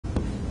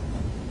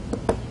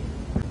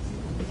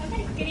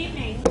Good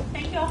evening.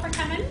 Thank you all for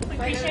coming. We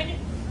appreciate it.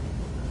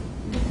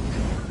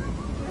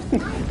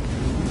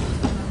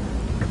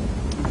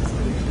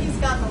 He's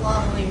got the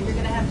lavalier. You're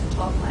going to have to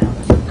talk louder.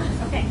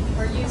 Okay.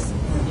 Or use.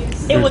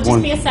 It will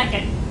just be a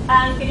second.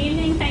 Good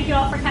evening. Thank you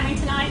all for coming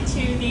tonight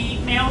to the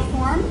Mayoral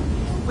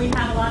Forum. We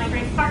have a lot of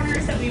great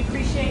partners that we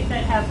appreciate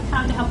that have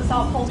come to help us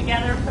all pull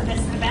together for this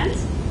event.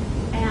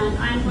 And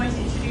I'm going to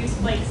introduce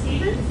Blake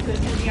Stevens, who is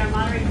going to be our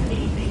moderator for the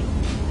evening.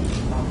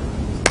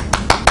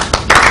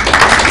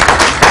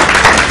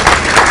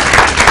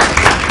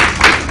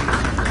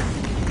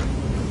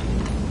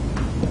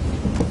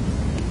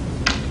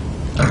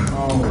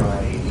 All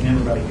righty. Can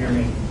everybody hear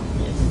me?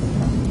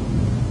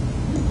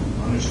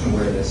 I'm just going to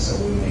wear this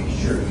so we make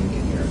sure you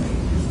can hear me.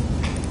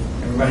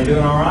 Everybody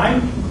doing all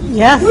right?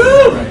 Yes.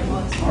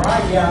 Woo! All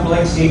right. Yeah, I'm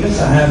Blake Stevens.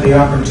 I have the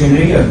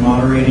opportunity of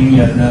moderating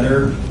yet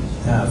another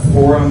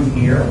forum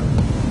here.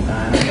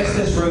 And I guess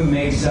this room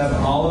makes up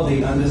all of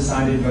the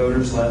undecided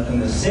voters left in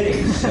the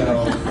city.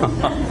 So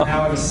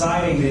how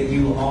exciting that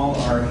you all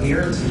are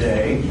here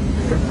today.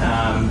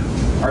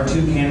 Our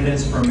two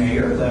candidates for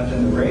mayor left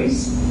in the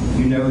race.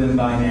 You know them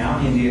by now,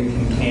 India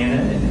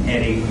Kincannon and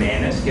Eddie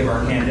Manis. Give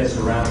our candidates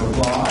a round of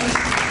applause.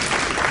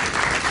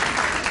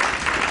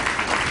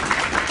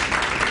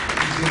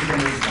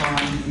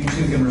 You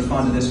two can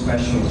respond to this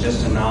question with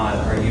just a nod.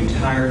 Are you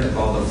tired of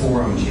all the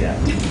forums yet?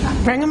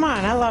 Bring them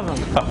on. I love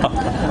them.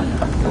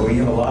 Well, we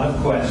have a lot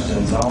of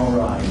questions. All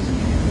right.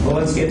 Well,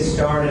 let's get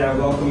started. I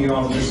welcome you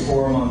all to this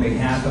forum on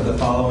behalf of the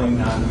following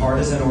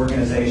nonpartisan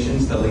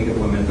organizations: the League of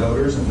Women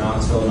Voters of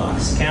Knoxville,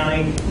 Knox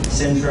County,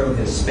 Centro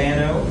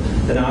Hispano,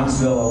 the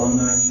Knoxville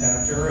Alumni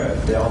Chapter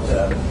of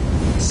Delta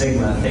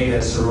Sigma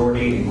Theta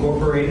Sorority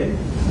Incorporated,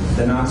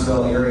 the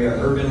Knoxville Area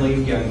Urban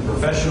League Young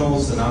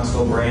Professionals, the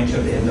Knoxville branch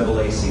of the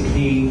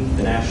NAACP,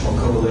 the National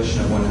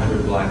Coalition of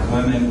 100 Black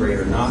Women,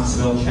 Greater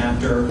Knoxville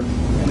Chapter,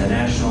 and the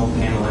National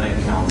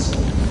Panhellenic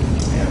Council.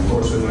 And of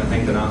course, we want to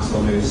thank the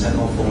Knoxville News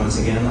Sentinel for once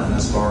again letting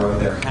us borrow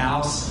their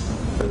house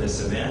for this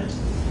event.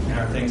 And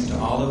our thanks to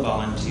all the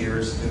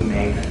volunteers who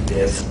make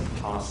this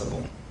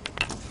possible.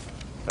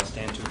 If I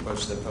stand too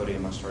close to the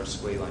podium, I'll start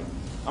squealing.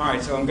 All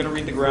right, so I'm going to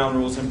read the ground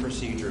rules and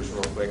procedures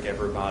real quick,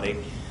 everybody.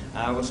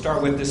 We'll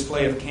start with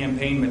display of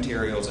campaign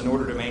materials. In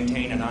order to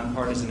maintain a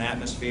nonpartisan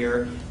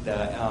atmosphere,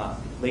 the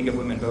League of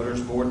Women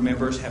Voters board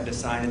members have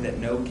decided that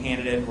no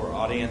candidate or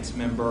audience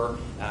member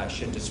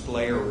should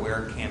display or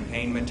wear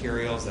campaign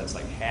materials. That's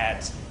like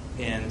hats,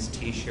 pins,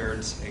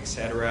 T-shirts,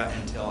 etc.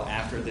 until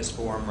after this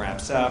forum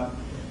wraps up.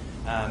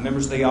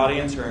 Members of the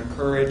audience are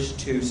encouraged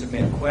to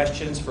submit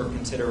questions for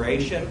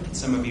consideration.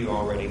 Some of you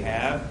already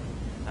have.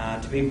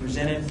 To be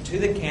presented to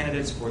the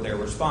candidates for their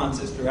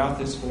responses. Throughout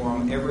this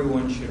forum,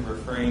 everyone should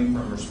refrain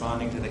from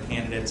responding to the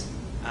candidates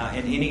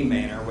in any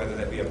manner, whether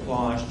that be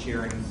applause,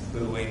 cheering,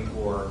 booing,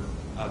 or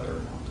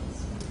other.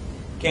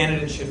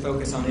 Candidates should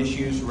focus on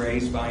issues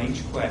raised by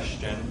each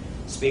question,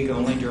 speak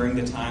only during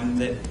the time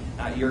that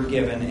you're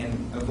given,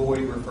 and avoid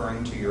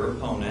referring to your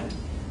opponent.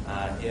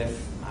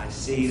 If I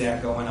see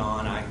that going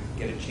on, I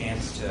get a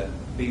chance to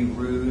be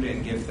rude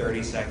and give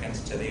 30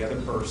 seconds to the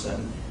other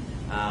person.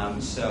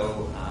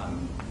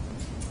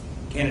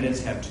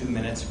 Candidates have 2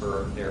 minutes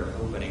for their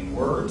opening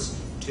words,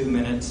 2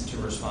 minutes to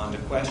respond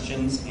to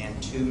questions, and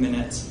 2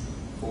 minutes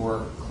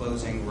for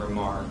closing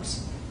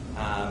remarks.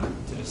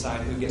 To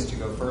decide who gets to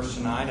go first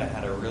tonight, I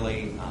had a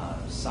really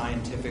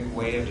scientific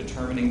way of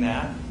determining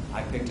that.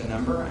 I picked a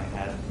number. I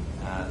had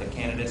the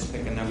candidates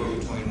pick a number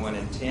between 1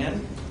 and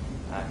 10.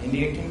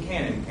 India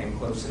Kincannon came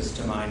closest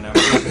to my number,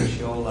 so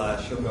she'll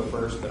go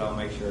first, but I'll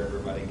make sure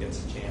everybody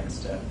gets a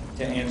chance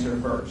to answer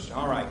first.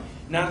 All right.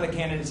 None of the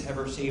candidates have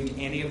received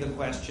any of the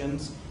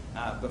questions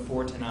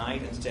before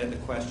tonight. Instead, the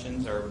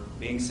questions are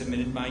being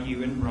submitted by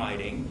you in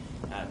writing.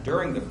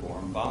 During the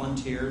forum,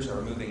 volunteers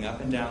are moving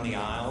up and down the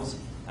aisles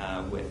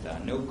with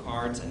note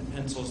cards and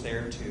pencils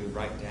there to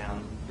write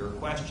down your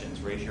questions.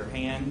 Raise your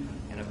hand,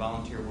 and a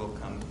volunteer will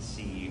come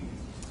see you.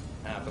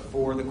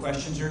 Before the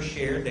questions are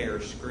shared, they are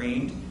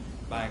screened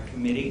by a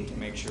committee to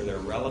make sure they're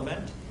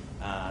relevant,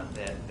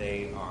 that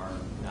they are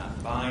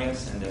not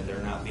biased, and that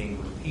they're not being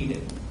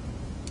repeated.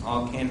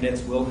 All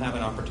candidates will have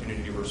an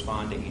opportunity to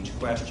respond to each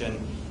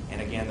question, and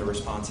again, the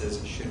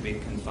responses should be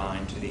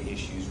confined to the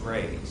issues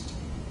raised.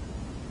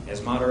 As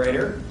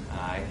moderator,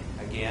 I,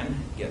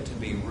 again, get to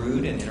be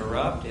rude and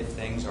interrupt if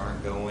things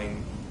aren't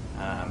going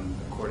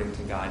according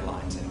to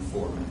guidelines and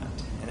format.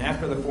 And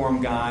after the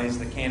forum, guys,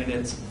 the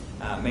candidates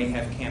may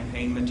have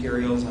campaign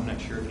materials. I'm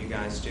not sure if you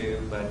guys do,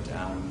 but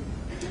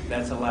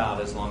that's allowed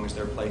as long as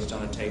they're placed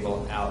on a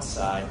table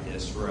outside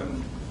this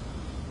room.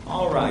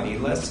 All righty,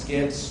 let's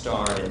get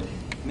started.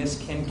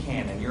 Ms.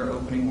 Kincannon, your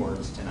opening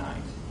words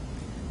tonight.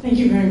 Thank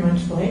you very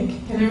much,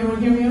 Blake. Can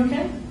everyone hear me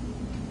okay?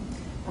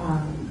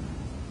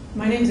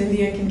 My name is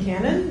India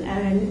Kincannon,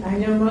 and I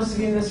know most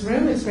of you in this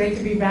room. It's great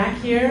to be back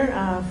here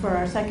for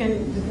our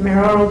second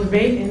mayoral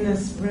debate in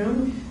this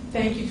room.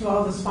 Thank you to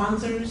all the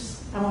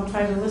sponsors. I won't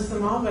try to list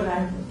them all, but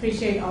I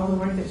appreciate all the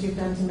work that you've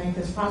done to make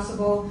this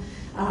possible.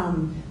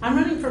 I'm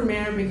running for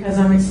mayor because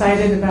I'm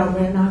excited about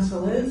where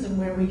Knoxville is and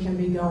where we can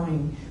be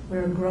going.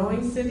 We're a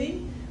growing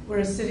city. We're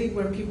a city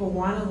where people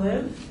want to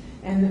live.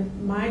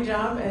 And my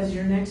job as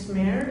your next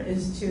mayor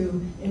is to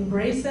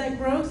embrace that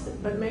growth,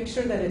 but make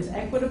sure that it's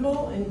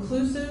equitable,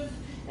 inclusive,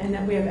 and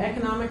that we have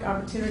economic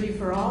opportunity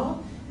for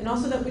all, and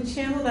also that we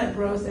channel that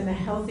growth in a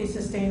healthy,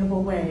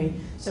 sustainable way.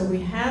 So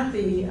we have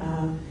the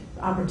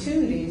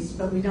opportunities,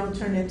 but we don't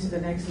turn into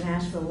the next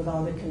Nashville with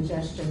all the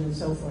congestion and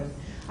so forth.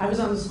 I was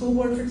on the school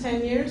board for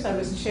 10 years. I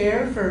was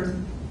chair for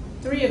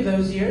 3 of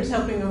those years,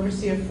 helping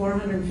oversee a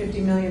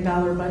 $450 million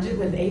budget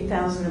with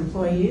 8,000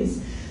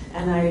 employees.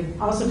 And I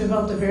also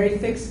developed a very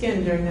thick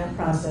skin during that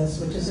process,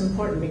 which is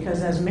important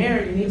because as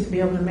mayor, you need to be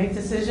able to make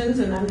decisions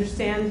and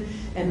understand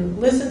and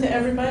listen to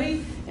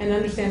everybody and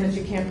understand that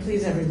you can't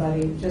please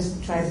everybody.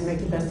 Just try to make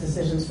the best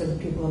decisions for the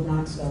people of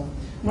Knoxville.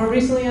 More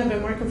recently, I've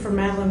been working for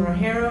Madeline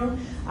Rogero.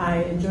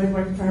 I enjoyed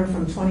working for her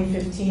from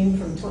 2015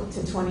 to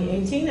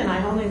 2018, and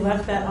I only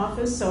left that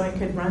office so I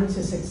could run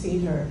to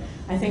succeed her.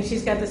 I think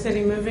she's got the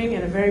city moving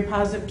in a very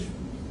positive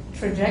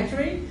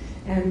trajectory,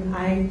 and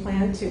I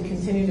plan to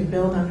continue to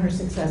build on her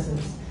successes.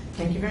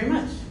 Thank you very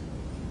much.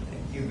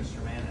 Thank you,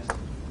 Mr. Manis.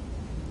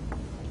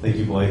 Thank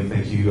you, Blake.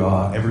 Thank you,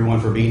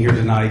 everyone, for being here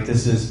tonight.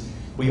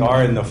 We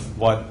are in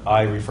what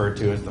I refer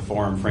to as the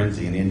forum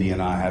frenzy, and Indy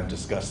and I have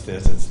discussed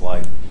this. It's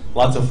like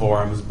lots of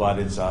forums, but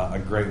it's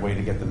a great way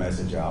to get the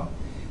message out.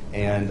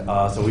 And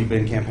so we've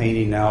been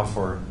campaigning now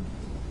for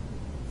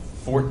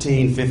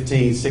 14,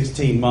 15,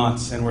 16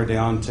 months, and we're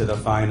down to the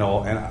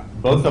final. And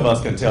both of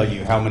us can tell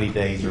you how many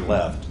days are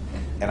left.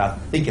 And I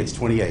think it's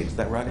 28. Is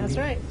that right? That's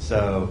right.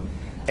 So,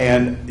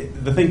 and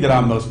the thing that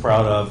I'm most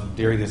proud of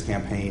during this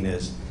campaign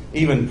is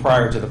even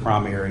prior to the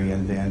primary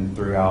and then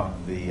throughout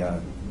the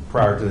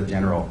prior to the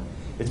general,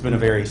 it's been a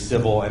very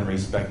civil and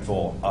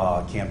respectful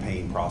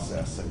campaign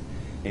process.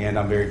 And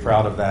I'm very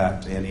proud of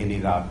that. And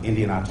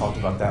Indy and I talked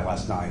about that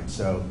last night.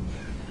 So,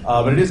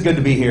 but it is good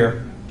to be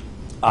here.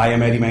 I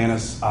am Eddie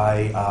Manis.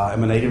 I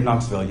am a native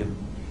Knoxvillian.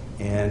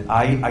 And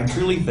I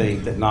truly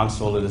think that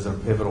Knoxville is a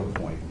pivotal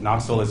point.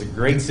 Knoxville is a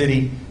great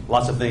city,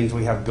 lots of things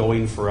we have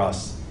going for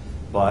us,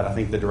 but I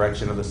think the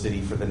direction of the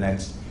city for the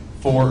next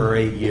 4 or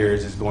 8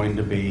 years is going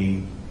to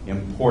be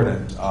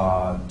important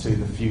to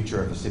the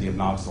future of the city of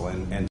Knoxville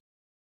and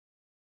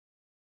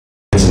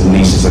his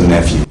nieces and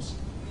nephews.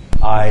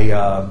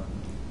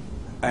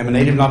 I'm a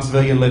native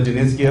Knoxvillian, lived in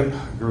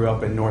Inskip, grew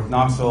up in North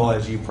Knoxville,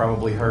 as you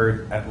probably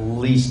heard at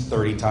least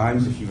 30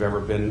 times if you've ever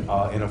been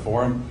in a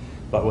forum.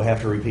 But we'll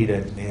have to repeat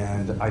it.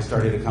 And I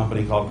started a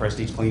company called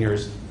Prestige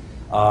Cleaners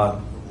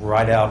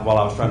right out while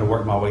I was trying to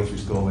work my way through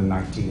school in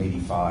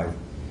 1985.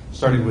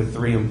 Started with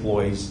 3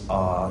 employees in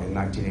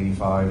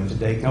 1985, and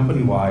today,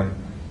 company-wide,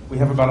 we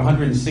have about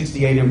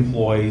 168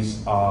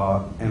 employees,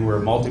 and we're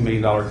a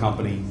multi-million-dollar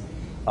company.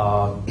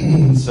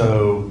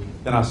 So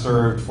then I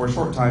served for a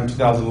short time,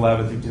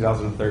 2011 through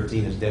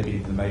 2013, as deputy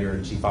to the mayor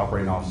and chief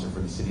operating officer for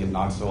the city of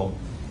Knoxville,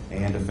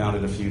 and have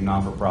founded a few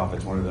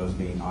non-for-profits, one of those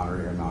being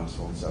Honor Air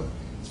Knoxville. So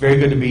it's very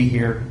good to be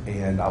here,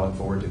 and I look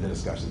forward to the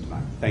discussion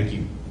tonight. Thank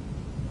you.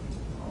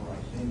 All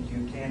right, thank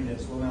you,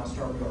 candidates. We'll now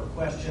start with our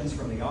questions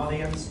from the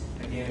audience.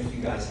 Again, if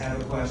you guys have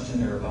a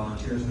question, there are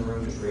volunteers in the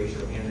room. Just raise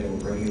your hand. They will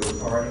bring you a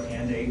card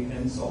and a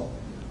pencil.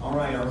 All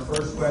right, our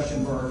first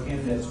question for our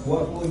candidates.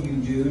 What will you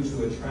do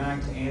to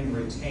attract and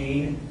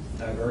retain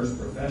diverse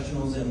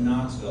professionals in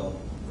Knoxville?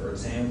 For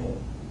example,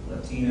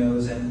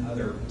 Latinos and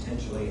other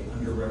potentially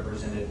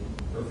underrepresented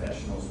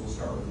professionals. We'll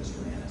start with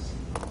Mr. Manis.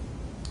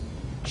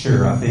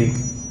 Sure, I think,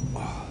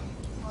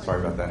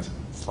 sorry about that.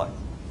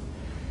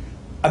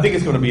 I think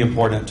it's going to be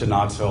important to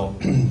Knoxville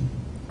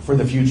for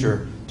the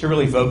future to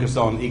really focus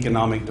on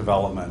economic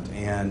development.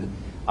 And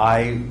I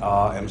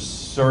am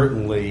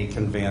certainly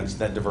convinced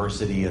that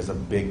diversity is a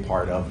big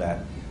part of that.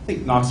 I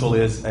think Knoxville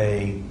is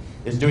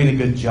doing a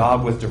good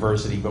job with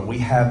diversity, but we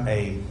have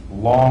a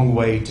long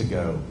way to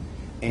go.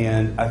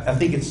 And I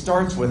think it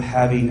starts with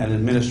having an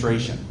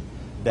administration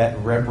that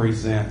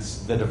represents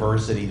the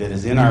diversity that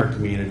is in our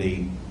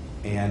community.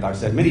 And I've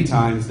said many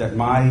times that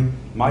my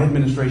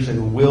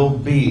administration will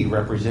be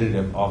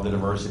representative of the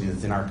diversity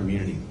that's in our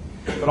community.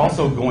 But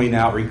also going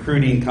out,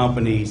 recruiting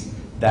companies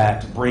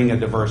that bring a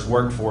diverse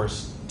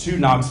workforce to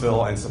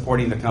Knoxville and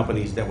supporting the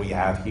companies that we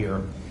have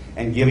here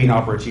and giving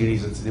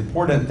opportunities. It's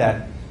important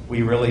that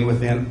we really,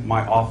 within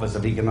my Office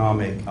of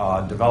Economic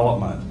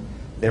Development,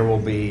 there will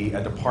be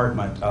a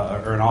department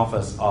or an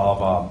office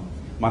of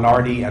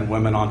minority and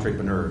women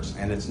entrepreneurs.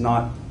 And it's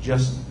not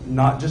just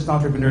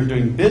entrepreneurs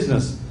doing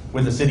business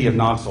with the city of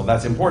Knoxville.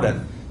 That's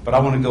important. But I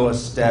want to go a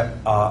step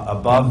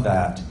above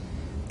that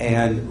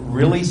and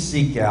really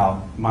seek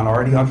out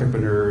minority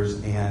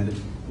entrepreneurs and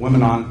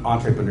women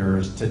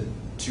entrepreneurs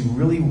to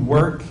really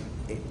work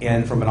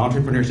and from an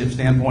entrepreneurship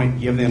standpoint,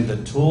 give them the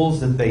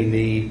tools that they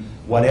need,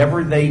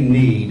 whatever they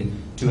need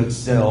to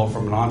excel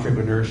from an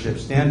entrepreneurship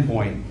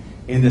standpoint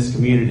in this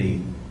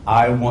community.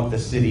 I want the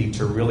city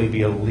to really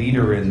be a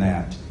leader in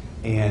that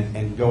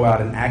and go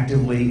out and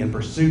actively in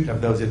pursuit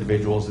of those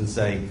individuals and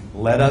say,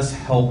 let us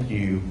help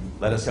you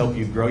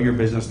grow your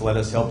business, let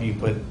us help you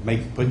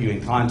put you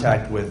in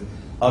contact with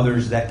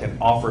others that can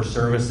offer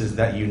services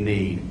that you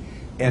need.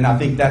 And I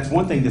think that's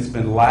one thing that's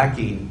been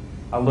lacking.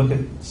 I look at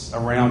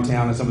around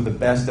town, and some of the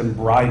best and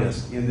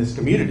brightest in this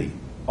community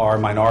are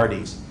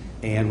minorities,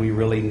 and we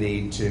really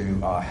need to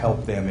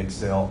help them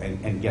excel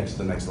and get to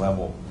the next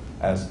level,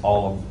 as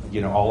all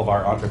of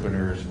our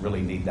entrepreneurs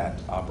really need that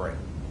to operate.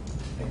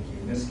 Thank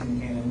you. Ms.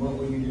 Kincannon, what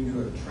will you do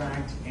to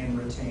attract and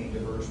retain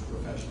diverse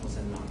professionals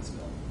in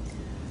Knoxville?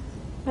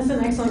 That's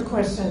an excellent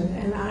question,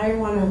 and I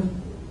want to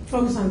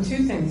focus on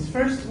two things.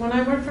 First, when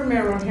I worked for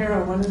Mayor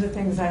O'Hara, one of the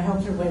things I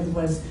helped her with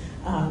was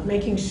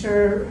making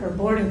sure her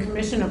board and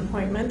commission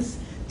appointments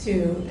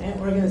to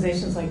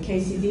organizations like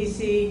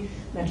KCDC,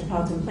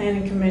 Metropolitan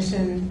Planning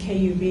Commission,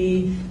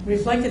 KUB,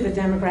 reflected the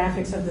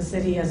demographics of the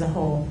city as a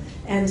whole.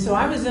 And so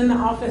I was in the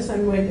office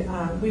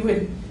and we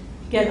would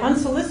get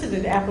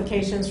unsolicited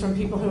applications from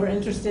people who were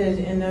interested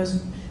in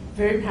those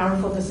very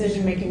powerful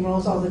decision-making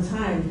roles all the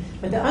time.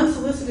 But the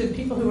unsolicited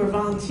people who were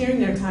volunteering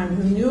their time,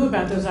 who knew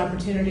about those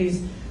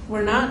opportunities,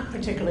 were not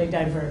particularly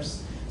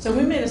diverse. So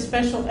we made a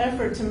special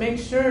effort to make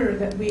sure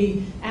that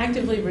we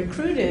actively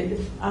recruited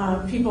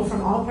people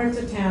from all parts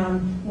of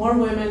town, more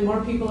women,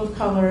 more people of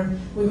color.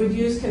 We would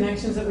use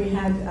connections that we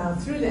had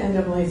through the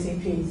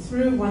NAACP,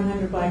 through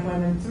 100 Black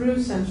Women,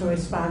 through Centro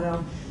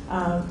Hispano,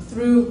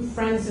 through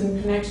friends and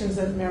connections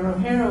that Mayor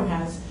O'Hara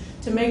has,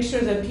 to make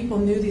sure that people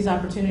knew these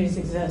opportunities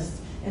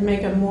exist and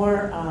make a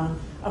more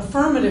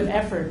affirmative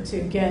effort to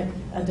get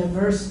a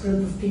diverse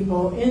group of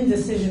people in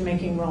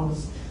decision-making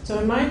roles. So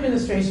in my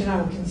administration,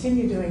 I will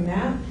continue doing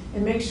that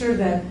and make sure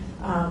that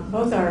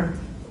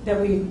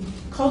that we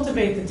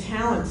cultivate the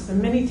talents, the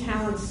many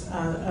talents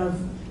of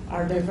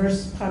our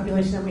diverse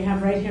population that we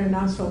have right here in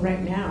Knoxville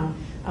right now.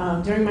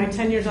 During my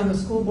 10 years on the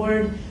school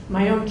board,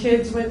 my own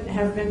kids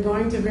have been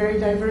going to very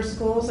diverse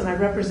schools, and I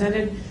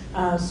represented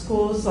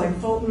schools like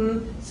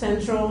Fulton,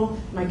 Central.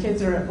 My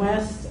kids are at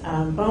West,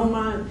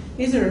 Beaumont.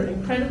 These are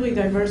incredibly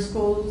diverse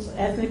schools,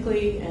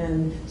 ethnically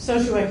and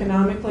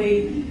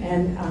socioeconomically,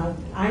 and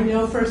I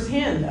know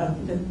firsthand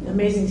of the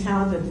amazing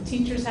talent that the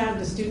teachers have,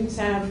 the students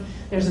have.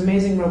 There's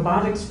amazing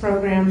robotics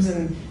programs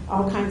and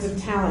all kinds of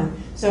talent.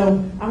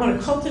 So I want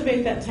to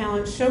cultivate that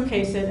talent,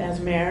 showcase it as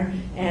mayor,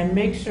 and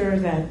make sure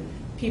that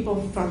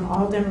people from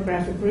all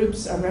demographic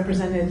groups are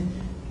represented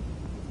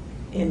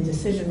in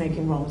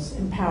decision-making roles.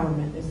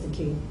 Empowerment is the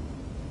key.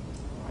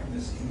 All right,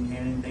 Ms.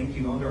 Kincannon, thank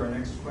you. On to our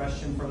next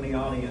question from the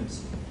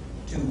audience.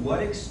 To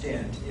what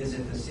extent is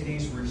it the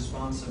city's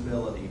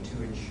responsibility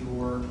to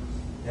ensure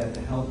that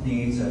the health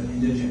needs of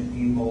indigent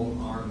people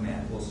are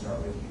met? We'll start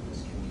with you,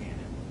 Ms.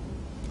 Kincannon.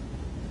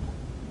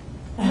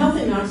 A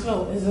healthy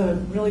Knoxville is a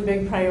really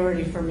big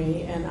priority for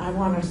me, and I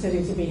want our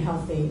city to be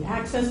healthy.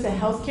 Access to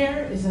health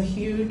care is a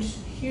huge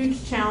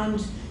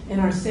challenge in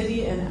our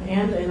city and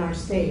in our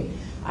state.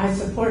 I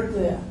support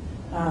the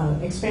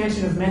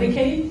expansion of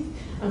Medicaid.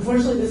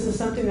 Unfortunately, this is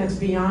something that's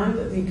beyond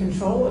the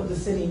control of the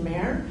city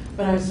mayor,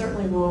 but I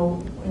certainly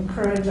will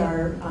encourage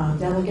our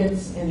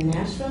delegates in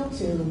Nashville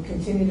to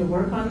continue to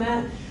work on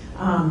that.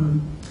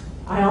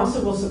 I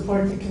also will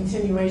support the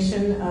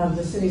continuation of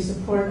the city's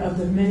support of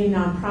the many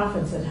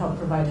nonprofits that help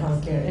provide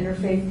health care.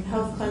 Interfaith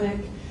Health Clinic,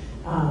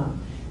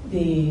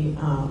 the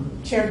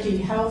Cherokee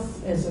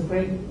Health is a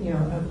great,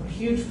 a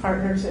huge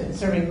partner to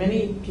serving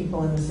many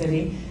people in the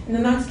city. And the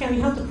Knox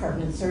County Health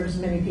Department serves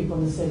many people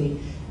in the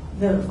city.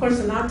 Of course,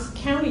 the Knox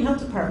County Health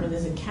Department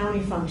is a county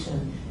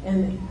function.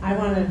 And I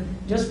want to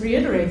just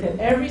reiterate that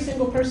every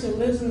single person who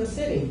lives in the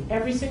city,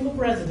 every single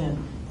resident,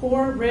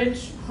 poor,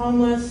 rich,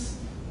 homeless,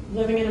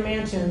 living in a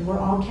mansion, we're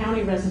all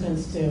county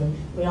residents too.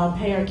 We all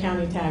pay our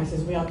county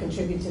taxes. We all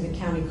contribute to the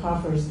county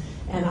coffers.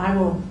 And I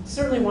will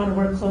certainly want to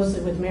work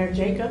closely with Mayor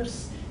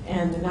Jacobs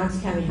and the Knox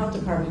County Health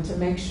Department to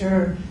make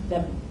sure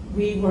that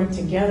we work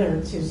together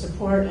to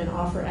support and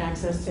offer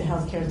access to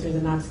health care through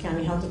the Knox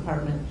County Health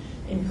Department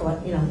in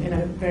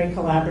a very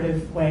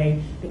collaborative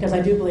way, because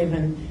I do believe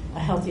in a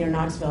healthier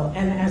Knoxville.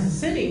 And as a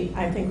city,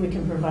 I think we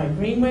can provide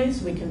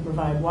greenways, we can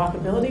provide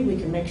walkability, we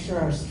can make sure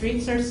our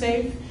streets are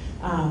safe,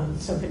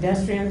 so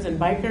pedestrians and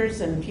bikers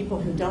and people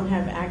who don't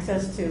have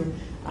access to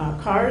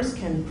cars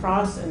can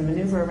cross and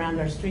maneuver around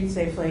our streets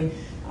safely.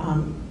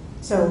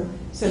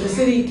 So the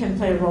city can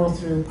play a role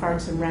through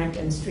Parks and Rec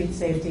and street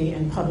safety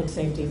and public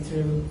safety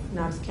through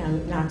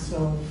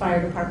Knoxville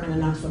Fire Department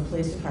and Knoxville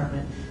Police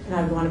Department. And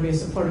I would want to be a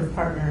supportive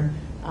partner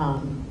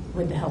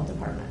with the Health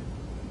Department.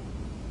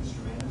 Mr.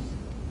 Manis?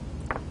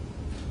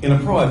 In a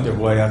proactive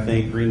way, I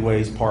think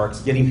greenways, parks,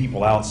 getting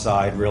people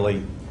outside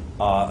really,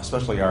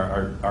 especially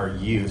our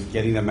youth,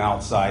 getting them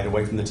outside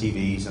away from the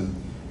TVs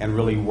and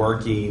really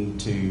working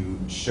to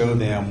show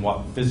them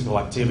what physical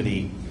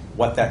activity,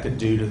 what that could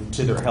do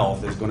to their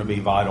health is going to be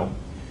vital.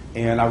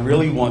 And I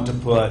really want to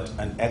put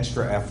an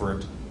extra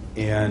effort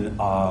in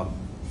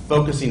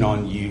focusing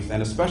on youth,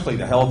 and especially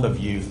the health of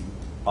youth,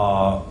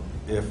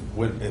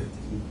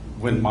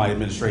 when my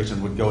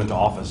administration would go into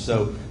office.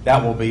 So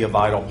that will be a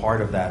vital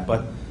part of that.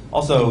 But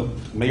also,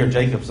 Mayor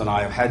Jacobs and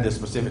I have had this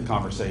specific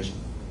conversation.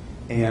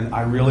 And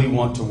I really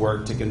want to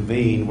work to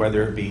convene,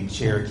 whether it be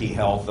Cherokee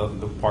Health,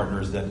 the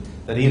partners that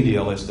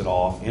India listed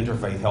off,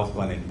 Interfaith Health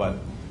Clinic, but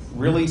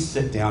really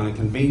sit down and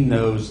convene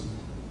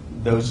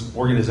those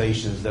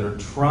organizations that are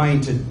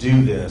trying to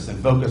do this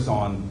and focus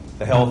on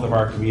the health of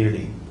our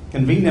community,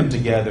 convene them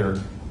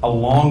together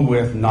along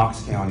with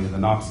Knox County and the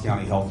Knox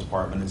County Health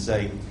Department and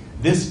say,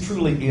 this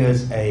truly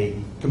is a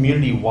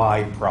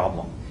community-wide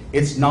problem.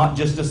 It's not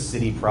just a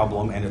city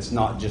problem and it's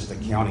not just a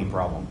county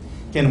problem.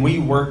 Can we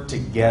work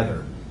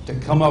together to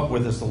come up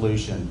with a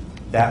solution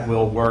that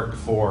will work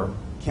for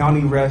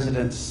county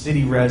residents,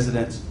 city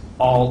residents,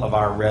 all of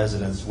our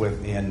residents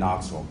within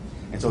Knoxville?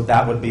 And so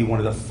that would be one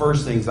of the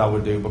first things I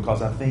would do,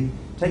 because I think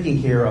taking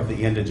care of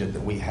the indigent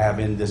that we have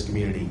in this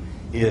community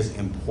is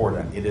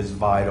important. It is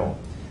vital.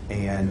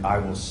 And I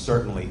will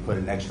certainly put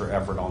an extra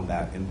effort on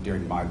that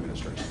during my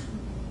administration.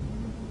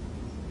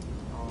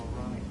 All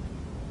right.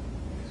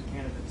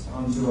 Candidates,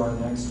 on to our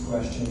next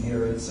question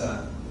here. It's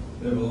a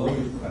bit of a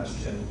loaded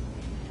question.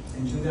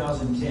 In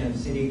 2010,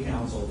 City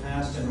Council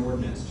passed an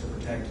ordinance to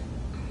protect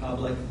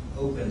public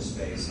open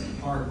space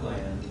and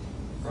parkland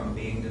from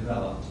being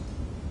developed.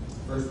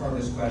 The first part of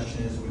this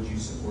question is, would you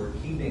support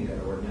keeping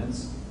that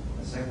ordinance?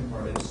 The second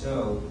part, if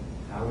so,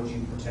 how would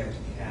you protect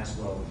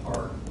Caswell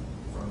Park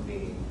from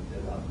being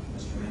developed?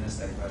 Mr. Manis,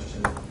 that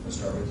question, we'll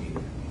start with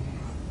you.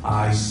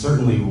 I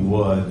certainly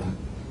would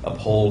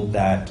uphold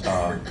that,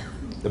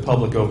 the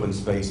public open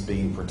space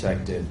being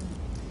protected.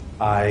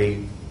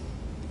 I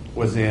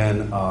was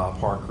in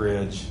Park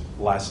Ridge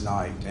last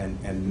night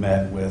and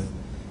met with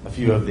a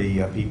few of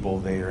the people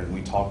there, and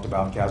we talked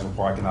about Caswell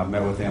Park, and I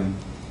met with them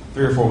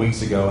 3 or 4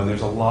 weeks ago, and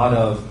there's a lot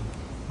of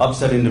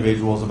upset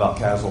individuals about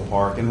Caswell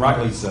Park, and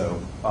rightly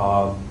so.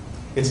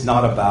 It's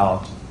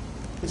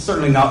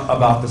certainly not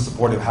about the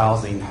supportive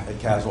housing at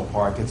Caswell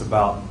Park. It's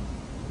about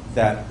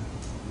that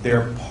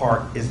their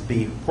park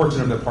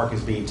portion of their park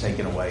is being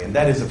taken away, and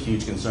that is a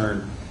huge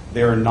concern.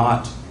 There are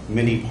not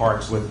many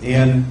parks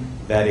within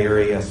that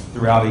area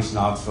throughout East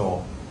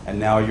Knoxville, and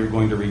now you're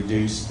going to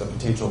reduce the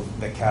potential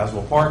that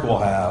Caswell Park will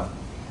have.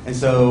 And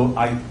so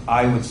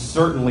I would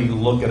certainly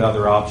look at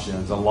other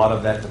options. A lot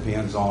of that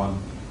depends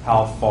on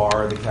how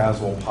far the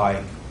Caswell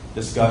Pike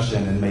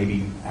discussion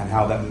and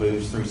how that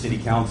moves through City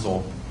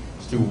Council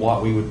as to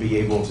what we would be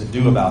able to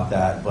do about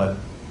that. But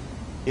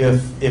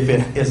if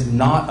it is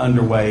not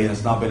underway and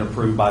it's not been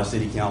approved by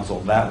City Council,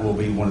 that will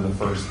be one of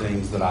the first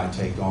things that I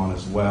take on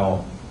as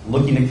well.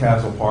 Looking at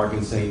Caswell Park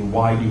and saying,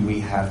 why do we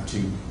have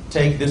to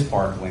take this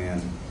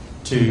parkland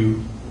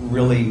to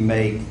really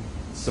make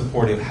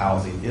supportive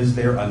housing? Is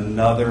there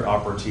another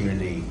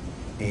opportunity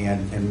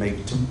and to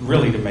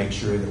make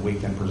sure that we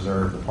can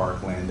preserve the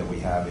parkland that we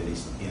have in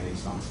East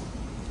Knoxville?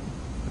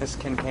 Ms.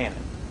 Kincannon.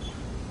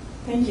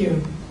 Thank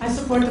you. I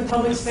support the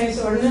public space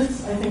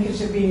ordinance. I think it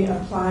should be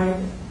applied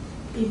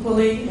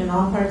equally in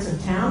all parts of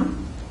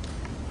town.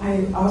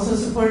 I also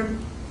support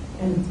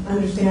and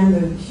understand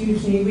the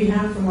huge need we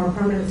have for more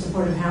permanent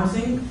supportive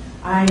housing.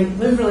 I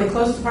live really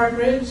close to Park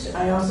Ridge.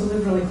 I also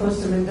live really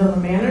close to Mendilla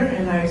Manor,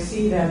 and I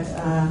see that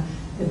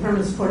the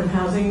permanent supportive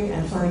housing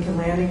at Flanagan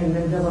Landing and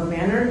Mendilla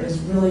Manor is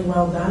really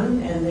well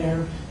done, and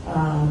they're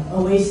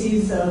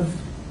oases of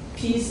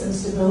peace and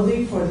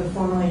stability for the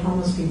formerly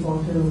homeless people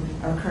who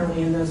are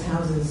currently in those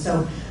houses.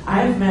 So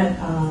I've met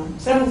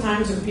several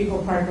times with people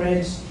at Park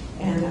Ridge,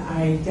 and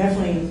I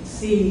definitely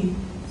see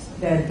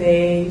that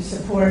they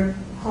support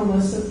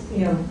homeless,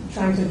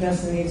 trying to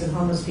address the needs of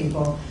homeless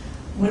people.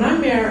 When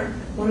I'm mayor,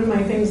 one of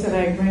my things that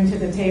I bring to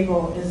the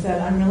table is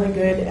that I'm really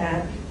good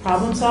at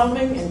problem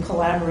solving and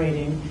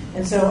collaborating.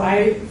 And so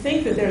I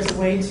think that there's a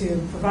way to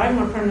provide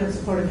more permanent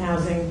supportive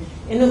housing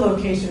in a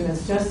location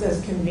that's just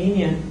as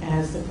convenient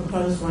as the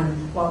proposed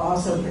one, while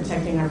also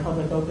protecting our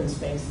public open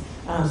space.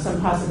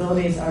 Some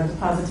possibilities are the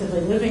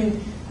positively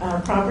living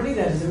property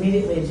that is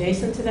immediately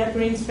adjacent to that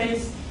green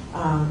space.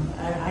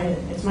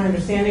 It's my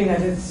understanding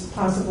that it's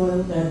possible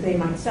that they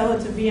might sell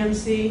it to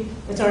VMC.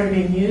 It's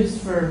already being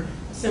used for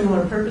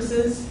similar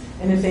purposes.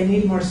 And if they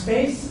need more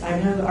space, I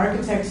know the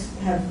architects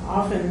have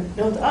often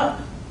built up,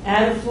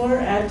 add a floor,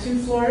 add 2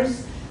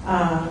 floors.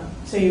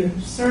 So you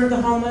serve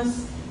the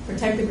homeless,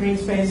 protect the green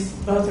space.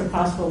 Both are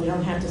possible. We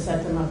don't have to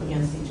set them up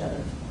against each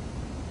other.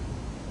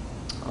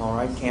 All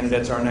right,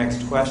 candidates, our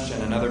next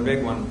question, another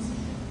big one.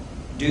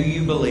 Do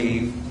you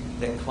believe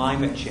that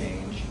climate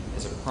change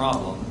is a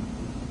problem?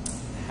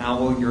 How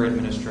will your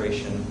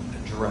administration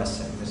address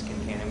it? Ms.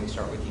 Kincannon, we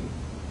start with you.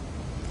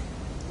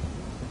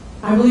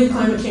 I believe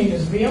climate change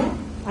is real.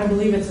 I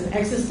believe it's an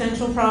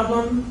existential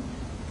problem.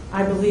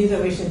 I believe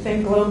that we should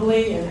think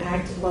globally and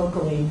act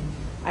locally.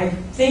 I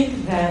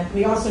think that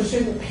we also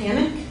shouldn't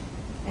panic.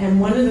 And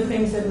one of the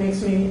things that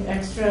makes me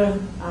extra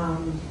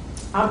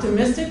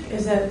optimistic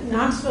is that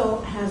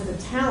Knoxville has the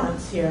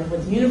talents here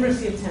with the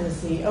University of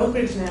Tennessee, Oak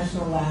Ridge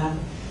National Lab,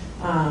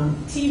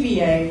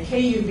 TVA,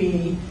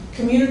 KUB,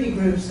 community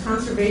groups,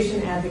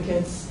 conservation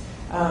advocates,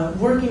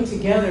 working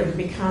together to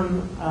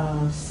become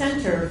a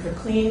center for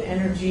clean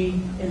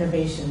energy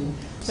innovation.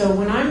 So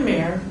when I'm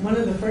mayor, one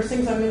of the first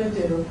things I'm going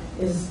to do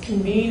is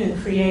convene and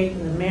create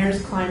the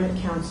Mayor's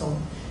Climate Council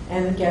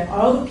and get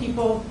all the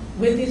people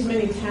with these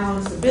many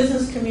talents, the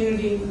business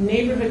community,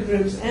 neighborhood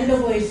groups,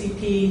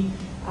 NAACP.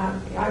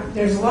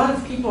 There's a lot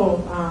of people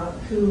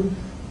who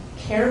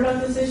care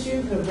about this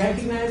issue, who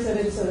recognize that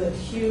it's a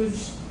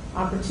huge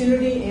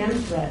opportunity and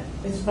threat.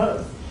 It's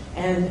both.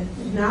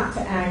 And not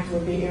to act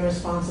would be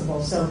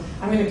irresponsible. So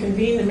I'm going to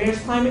convene the Mayor's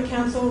Climate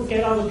Council,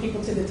 get all the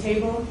people to the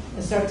table,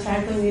 and start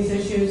tackling these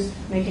issues,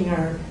 making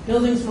our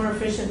buildings more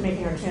efficient,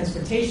 making our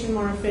transportation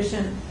more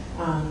efficient,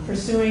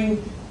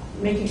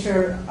 making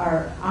sure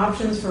our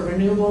options for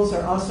renewables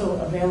are also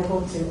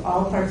available to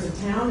all parts of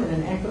town in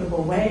an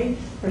equitable way,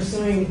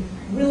 pursuing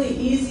really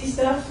easy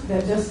stuff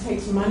that just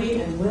takes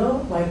money and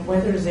will, like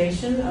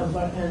weatherization of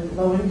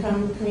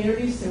low-income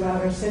communities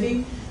throughout our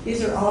city.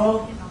 These are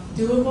all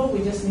doable.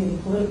 We just need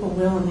the political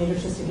will and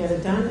leadership to get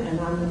it done, and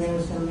I'm the mayor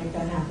who's going to make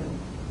that happen.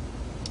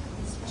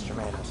 Mr.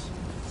 Manis.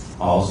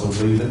 I also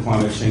believe that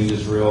climate change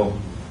is real,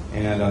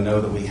 and I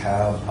know that we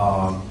have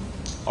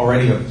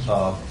already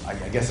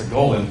I guess a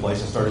goal in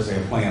place. I started to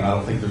say a plan. I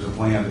don't think there's a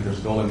plan, but there's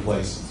a goal in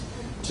place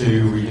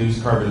to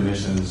reduce carbon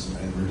emissions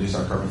and reduce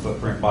our carbon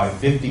footprint by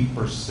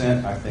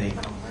 50%, I think,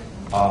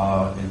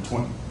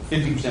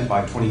 50%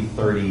 by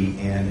 2030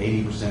 and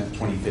 80%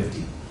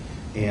 2050.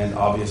 And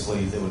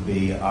obviously, it would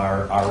be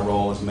our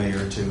role as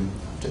mayor to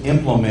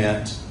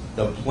implement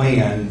the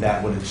plan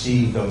that would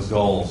achieve those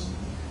goals.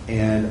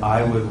 And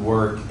I would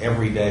work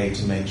every day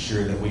to make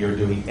sure that we are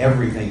doing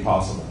everything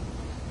possible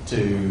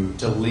to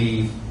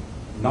leave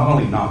not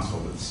only Knoxville,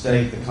 but the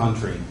state, the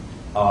country,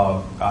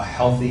 a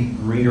healthy,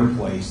 greener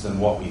place than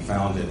what we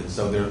found it. And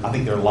so I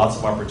think there are lots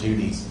of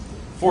opportunities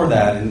for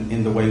that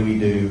in the way we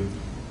do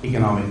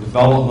economic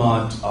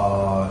development,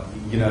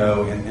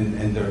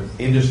 and the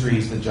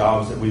industries, the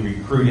jobs that we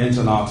recruit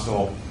into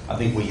Knoxville. I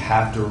think we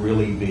have to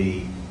really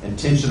be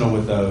intentional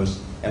with those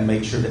and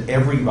make sure that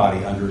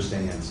everybody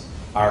understands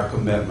our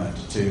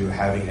commitment to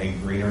having a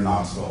greener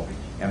Knoxville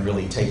and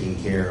really taking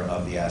care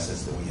of the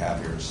assets that we have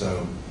here.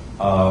 So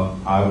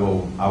I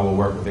will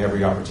work with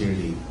every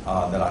opportunity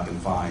that I can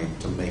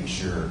find to make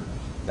sure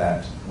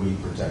that we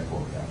protect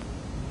what we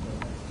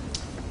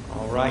have.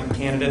 All right,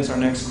 candidates, our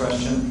next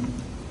question.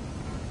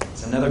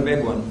 It's another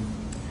big one.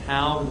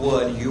 How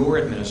would your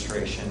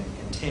administration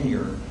and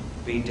tenure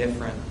be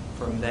different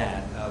from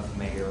that of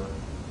Mayor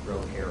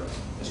O'Hara?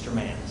 Mr.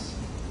 Manis.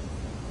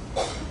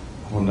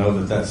 I don't know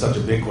that that's such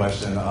a big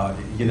question.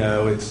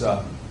 It's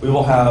we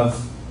will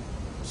have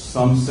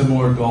some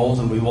similar goals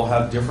and we will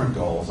have different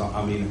goals.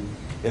 I mean,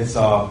 it's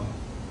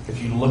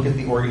if you look at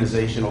the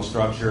organizational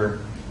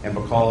structure, and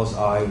because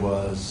I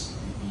was,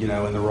 in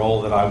the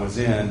role that I was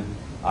in,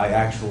 I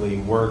actually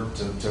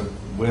worked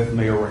with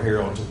Mayor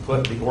O'Hara to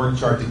put the org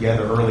chart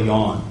together early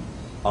on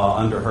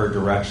under her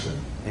direction.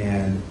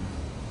 And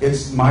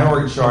it's my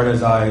org chart as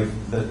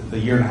the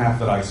year and a half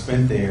that I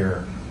spent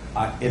there,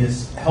 it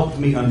has helped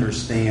me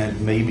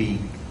understand maybe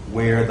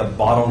where the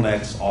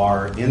bottlenecks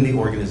are in the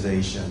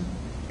organization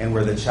and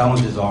where the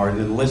challenges are. And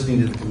then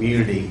listening to the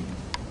community,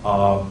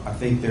 I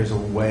think there's a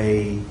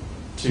way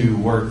to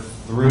work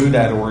through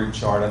that org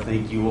chart. I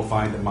think you will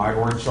find that my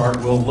org chart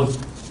will look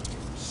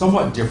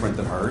somewhat different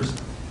than hers.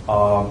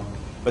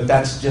 But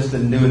that's just a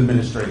new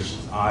administration.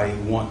 I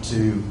want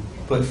to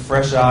put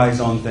fresh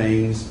eyes on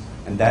things,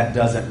 and that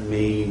doesn't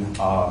mean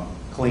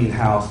clean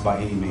house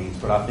by any means.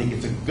 But I think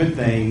it's a good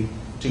thing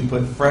to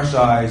put fresh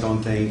eyes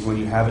on things when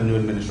you have a new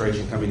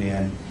administration coming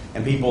in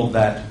and people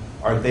that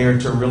are there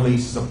to really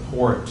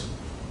support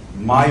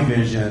my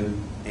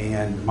vision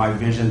and my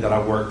vision that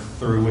I work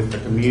through with the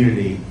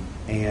community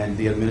and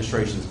the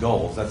administration's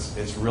goals.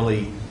 It's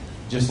really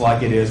just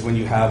like it is when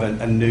you have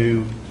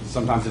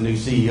sometimes a new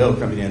CEO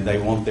coming in. They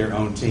want their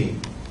own team,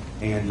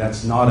 and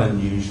that's not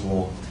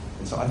unusual.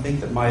 And so I think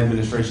that my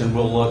administration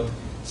will look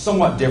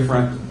somewhat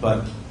different,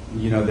 but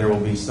there will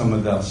be some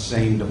of the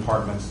same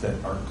departments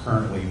that are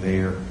currently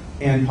there,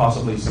 and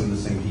possibly some of the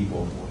same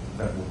people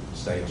that will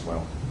stay as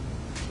well.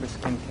 Ms.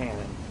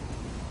 Kincannon.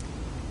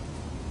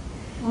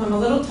 Well, I'm a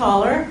little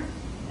taller,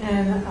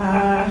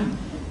 and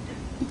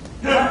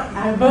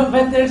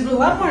but there's a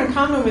lot more in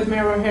common with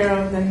Mayor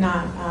O'Hara than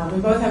not. We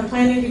both have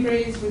planning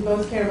degrees. We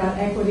both care about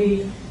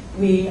equity.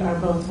 We are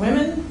both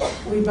women.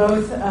 We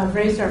both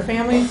raised our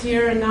families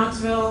here in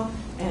Knoxville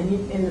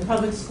and in the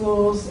public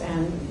schools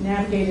and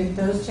navigated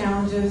those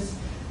challenges.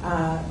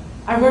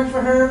 I worked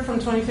for her from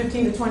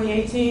 2015 to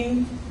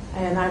 2018,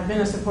 and I've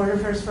been a supporter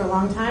of hers for a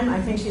long time.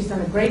 I think she's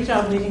done a great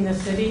job leading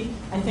this city.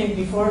 I think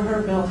before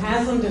her, Bill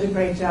Haslam did a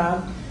great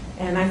job.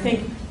 And I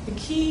think the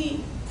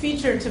key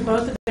feature to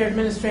both of their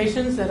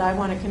administrations that I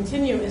want to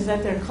continue is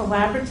that they're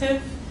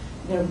collaborative,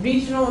 they're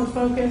regional in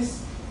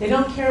focus, they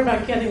don't care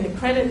about getting the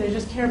credit, they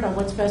just care about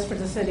what's best for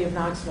the city of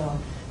Knoxville.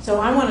 So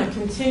I want to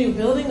continue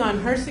building on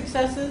her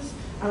successes.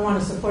 I want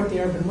to support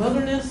the urban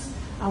wilderness.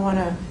 I want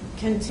to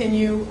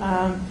continue,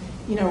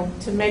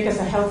 to make us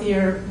a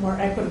healthier, more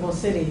equitable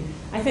city.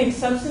 I think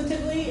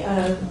substantively,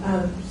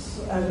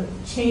 a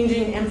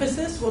changing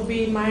emphasis will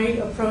be my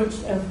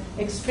approach of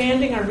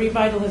expanding our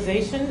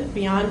revitalization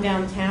beyond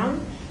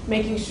downtown,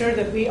 making sure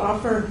that we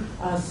offer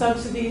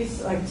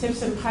subsidies like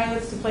tips and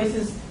pilots to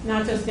places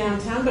not just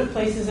downtown, but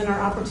places in our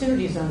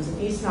opportunity zones in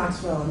East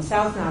Knoxville and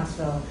South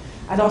Knoxville.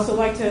 I'd also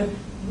like to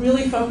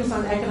really focus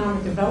on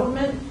economic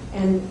development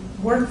and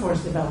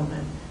workforce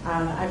development.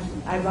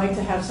 I'd like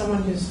to have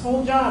someone whose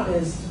whole job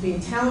is to be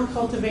talent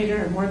cultivator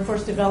and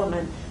workforce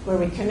development, where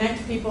we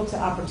connect people to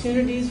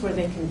opportunities where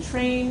they can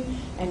train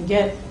and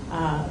get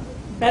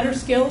better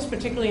skills,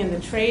 particularly in the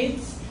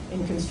trades,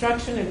 in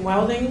construction and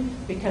welding,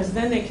 because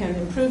then they can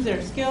improve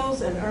their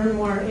skills and earn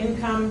more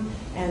income,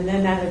 and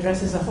then that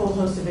addresses a whole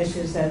host of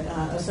issues that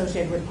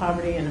associated with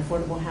poverty and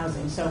affordable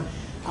housing. So,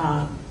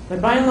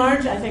 but by and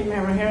large, I think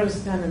Mayor O'Hara has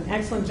done an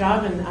excellent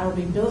job, and I will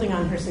be building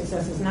on her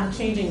successes, not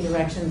changing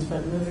directions,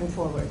 but moving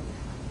forward.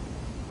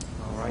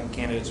 All right,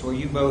 candidates. Well,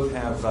 you both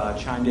have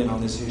chimed in on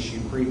this issue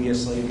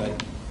previously, but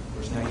of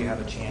course now you have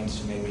a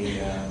chance to maybe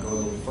go a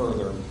little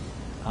further.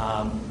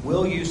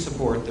 Will you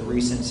support the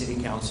recent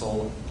City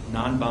Council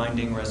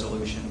non-binding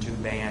resolution to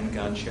ban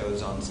gun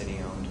shows on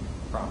city-owned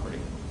property?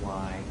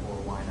 Why or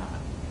why not?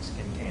 Ms.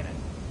 Kincannon.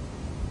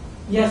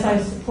 Yes,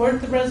 I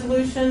support the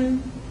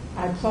resolution.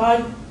 I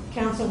applaud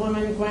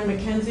Councilwoman Gwen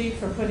McKenzie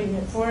for putting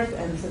it forth,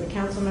 and for the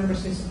council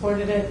members who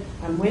supported it.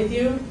 I'm with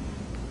you.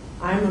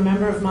 I'm a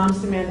member of Moms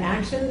Demand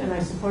Action, and I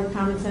support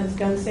common sense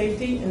gun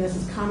safety, and this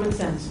is common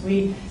sense.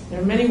 There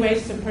are many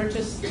ways to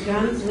purchase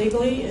guns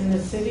legally in the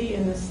city,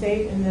 in the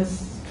state, in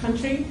this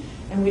country,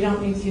 and we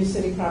don't need to use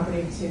city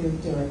property to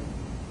do it.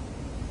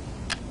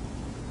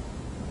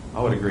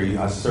 I would agree.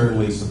 I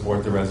certainly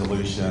support the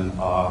resolution.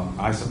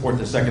 I support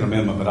the Second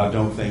Amendment, but I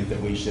don't think that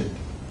we should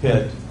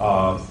pit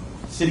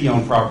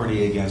city-owned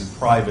property against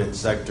private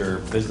sector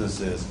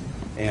businesses,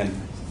 and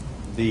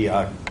the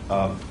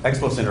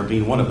Expo Center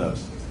being one of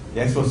those.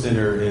 The Expo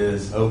Center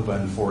is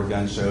open for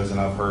gun shows,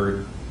 and I've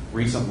heard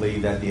recently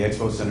that the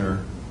Expo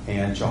Center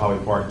and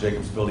Chilhowee Park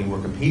Jacobs Building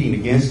were competing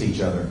against each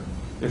other.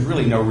 There's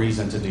really no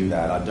reason to do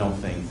that. I don't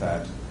think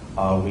that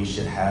we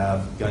should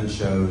have gun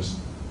shows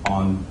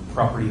on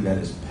property that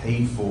is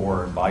paid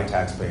for by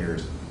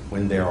taxpayers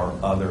when there are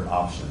other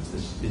options.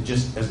 It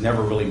just has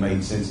never really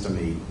made sense to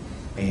me,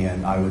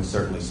 and I would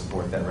certainly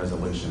support that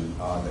resolution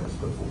that was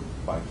put forward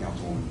by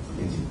Councilwoman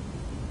McKenzie.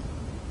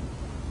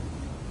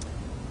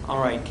 All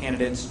right,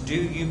 candidates, do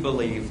you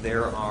believe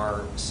there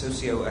are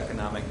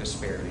socioeconomic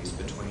disparities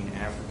between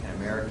African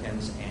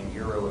Americans and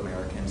Euro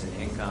Americans in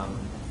income,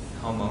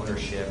 home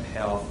ownership,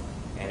 health,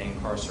 and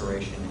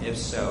incarceration? If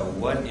so,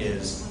 what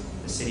is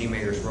the city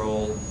mayor's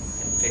role in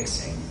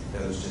fixing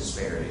those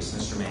disparities?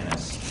 Mr.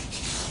 Manis.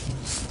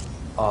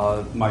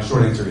 My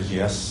short answer is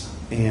yes,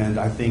 and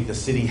I think the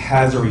city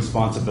has a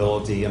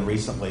responsibility, and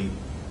recently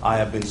I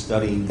have been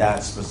studying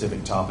that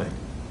specific topic.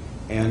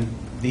 And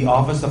the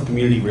Office of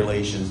Community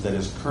Relations that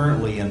is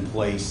currently in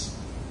place,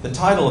 the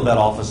title of that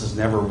office has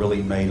never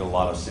really made a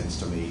lot of sense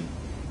to me.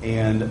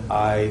 And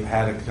I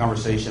had a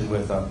conversation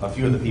with a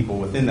few of the people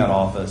within that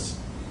office,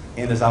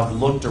 and as I've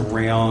looked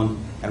around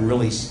and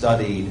really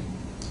studied,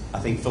 I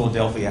think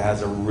Philadelphia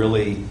has a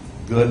really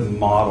good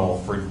model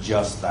for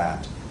just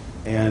that.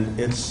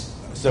 And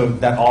so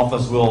that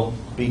office will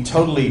be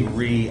totally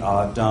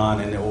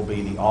redone, and it will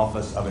be the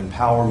Office of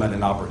Empowerment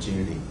and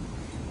Opportunity.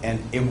 And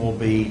it will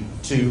be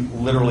to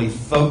literally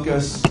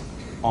focus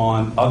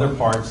on other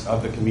parts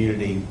of the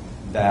community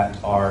that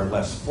are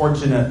less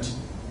fortunate,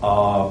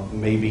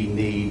 maybe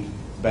need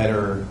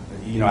better,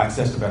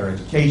 access to better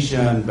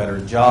education,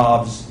 better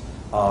jobs,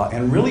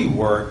 and really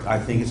work. I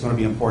think it's going to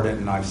be important,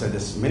 and I've said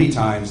this many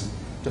times,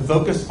 to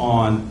focus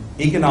on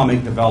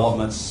economic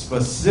development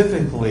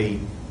specifically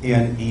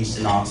in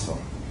East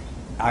Knoxville.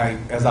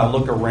 As I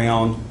look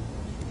around,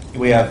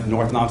 we have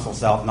North Knoxville,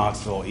 South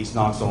Knoxville, East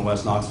Knoxville, and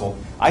West Knoxville.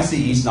 I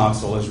see East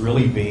Knoxville as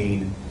really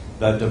being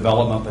the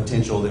development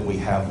potential that we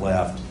have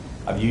left.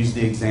 I've used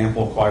the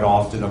example quite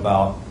often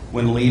about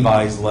when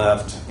Levi's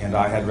left, and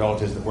I had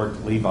relatives that worked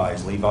at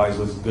Levi's. Levi's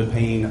was a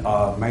good-paying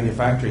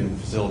manufacturing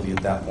facility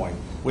at that point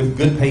with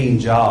good-paying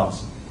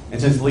jobs.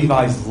 And since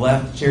Levi's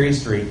left Cherry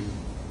Street,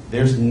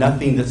 there's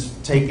nothing that's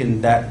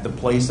taken the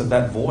place of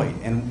that void.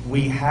 And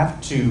we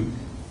have to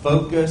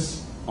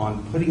focus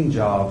on putting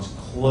jobs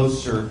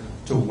closer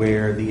to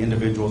where the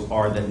individuals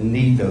are that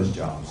need those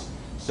jobs.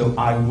 So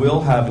I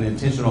will have an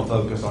intentional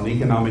focus on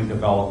economic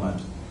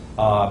development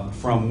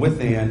from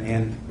within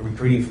and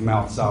recruiting from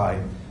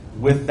outside.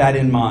 With that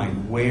in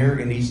mind, where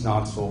in East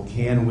Knoxville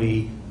can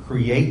we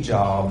create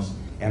jobs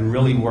and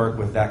really work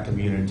with that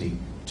community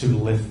to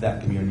lift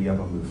that community up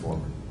and move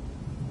forward?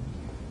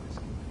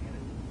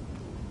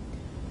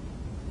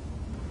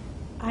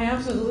 I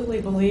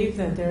absolutely believe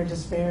that there are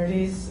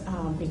disparities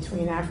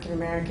between African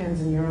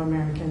Americans and Euro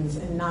Americans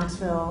in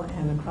Knoxville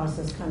and across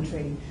this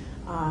country.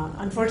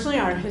 Unfortunately,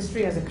 our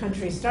history as a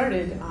country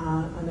started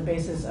on the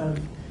basis of,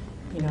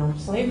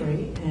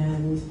 slavery,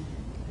 and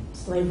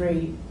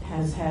slavery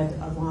has had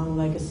a long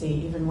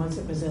legacy, even once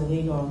it was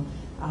illegal.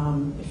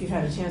 If you've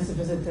had a chance to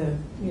visit the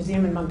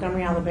museum in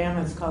Montgomery,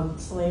 Alabama, it's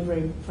called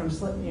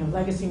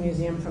Legacy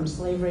Museum from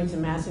Slavery to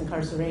Mass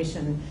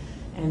Incarceration,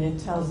 and it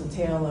tells the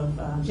tale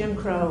of Jim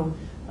Crow,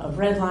 of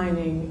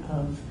redlining,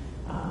 of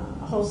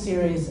a whole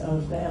series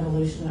of the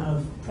evolution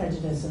of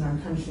prejudice in our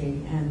country.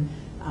 And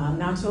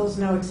Knoxville is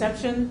no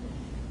exception.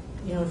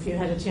 If you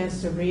had a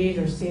chance to read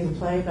or see the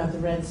play about the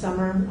Red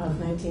Summer of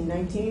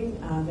 1919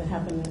 that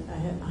happened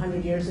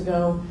 100 years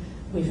ago,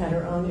 we've had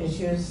our own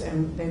issues,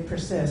 and they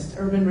persist.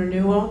 Urban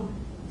renewal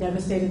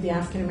devastated the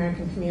African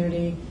American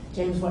community.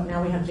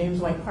 Now we have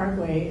James White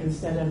Parkway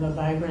instead of a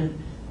vibrant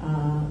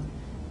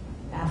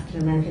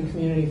African American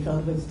community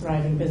filled with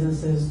thriving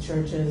businesses,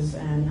 churches,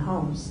 and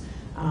homes.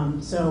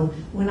 So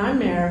when I'm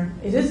mayor,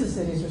 it is the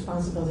city's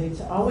responsibility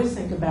to always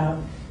think about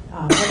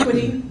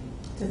equity,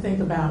 to think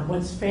about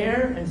what's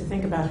fair, and to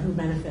think about who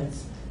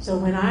benefits. So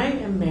when I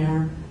am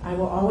mayor, I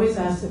will always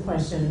ask the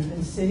question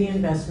in city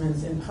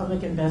investments, in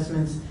public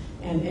investments,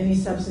 and any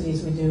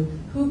subsidies we do,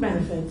 who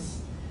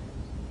benefits?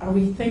 Are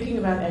we thinking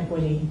about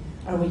equity?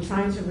 Are we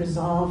trying to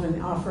resolve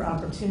and offer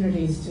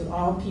opportunities to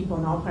all people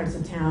in all parts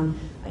of town?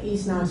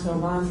 East Knoxville,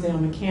 Lonsdale,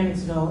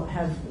 Mechanicsville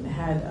have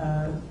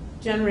had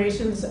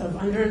generations of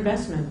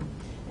underinvestment,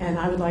 and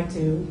I would like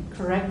to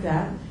correct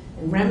that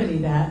and remedy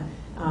that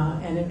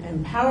and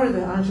empower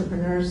the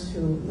entrepreneurs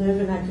who live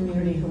in that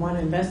community, who want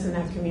to invest in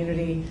that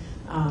community.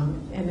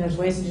 And there's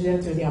ways to do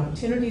that through the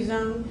Opportunity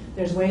Zone.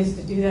 There's ways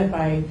to do that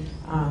by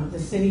the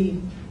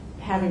city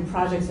having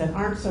projects that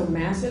aren't so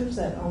massive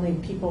that only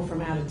people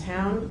from out of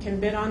town can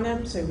bid on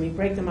them. So we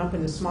break them up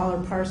into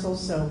smaller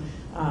parcels so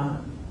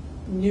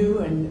new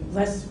and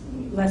less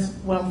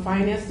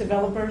well-financed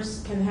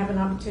developers can have an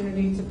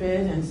opportunity to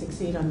bid and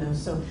succeed on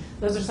those. So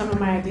those are some of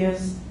my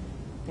ideas.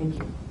 Thank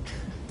you.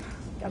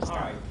 All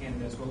right,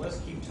 candidates, well, let's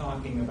keep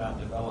talking about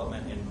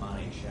development and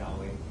money, shall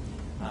we?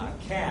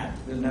 CAT,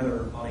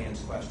 another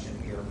audience question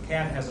here.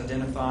 CAT has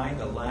identified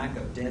the lack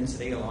of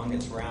density along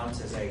its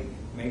routes as a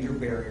major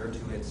barrier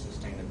to its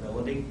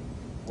sustainability.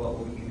 What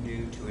will you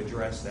do to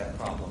address that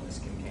problem, Ms.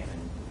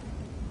 Kincannon?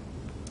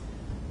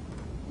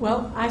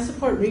 Well, I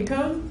support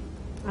RECODE.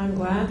 I'm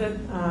glad that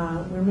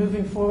we're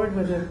moving forward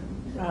with a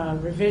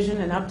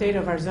revision and update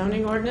of our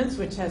zoning ordinance,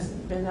 which has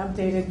been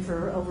updated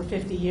for over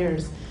 50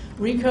 years.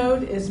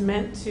 RECODE is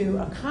meant to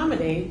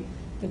accommodate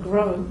the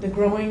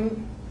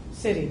growing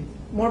city.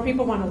 More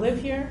people want to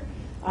live here.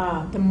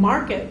 The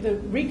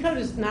RECODE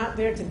is not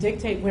there to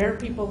dictate where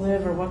people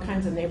live or what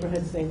kinds of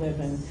neighborhoods they live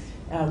in.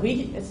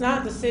 It's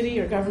not the city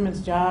or government's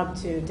job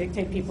to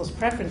dictate people's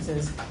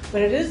preferences,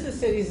 but it is the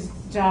city's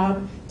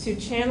job to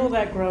channel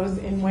that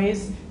growth in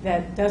ways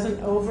that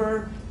doesn't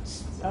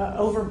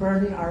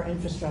overburden our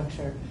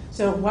infrastructure.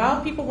 So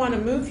while people want to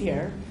move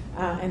here,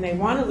 and they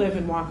want to live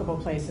in walkable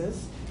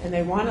places, and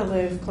they want to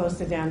live close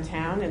to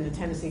downtown and the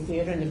Tennessee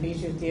Theater and the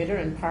Bijou Theater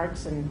and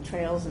parks and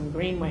trails and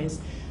greenways,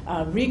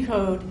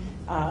 RECODE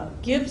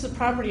gives the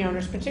property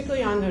owners,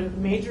 particularly on the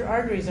major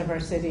arteries of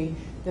our city,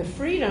 the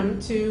freedom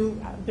to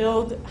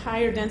build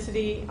higher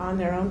density on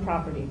their own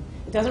property.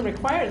 It doesn't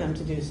require them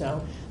to do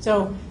so.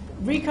 So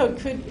RECODE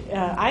could,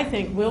 I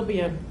think, will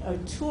be a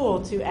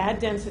tool to add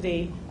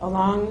density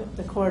along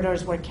the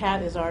corridors where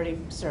CAT is already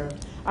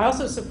served. I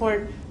also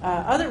support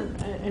other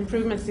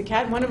improvements to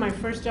CAT. One of my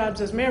first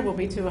jobs as mayor will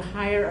be to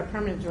hire a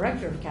permanent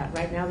director of CAT.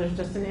 Right now there's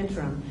just an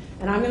interim.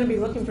 And I'm going to be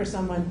looking for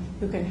someone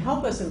who can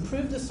help us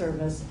improve the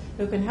service,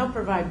 who can help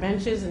provide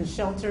benches and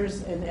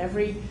shelters in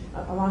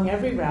along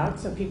every route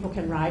so people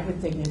can ride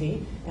with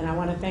dignity. And I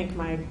want to thank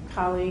my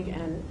colleague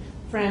and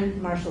friend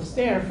Marshall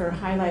Stair for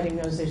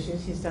highlighting those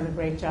issues. He's done a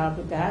great job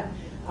with that.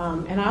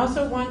 And I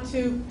also want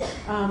to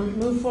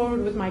move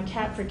forward with my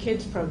CAT for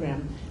Kids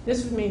program.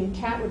 This would mean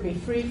CAT would be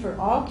free for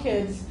all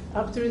kids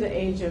up through the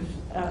age of,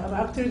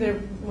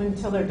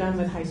 until they're done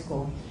with high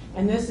school.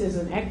 And this is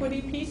an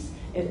equity piece.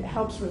 It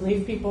helps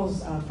relieve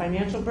people's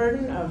financial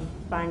burden of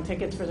buying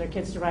tickets for their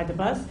kids to ride the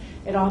bus.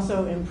 It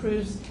also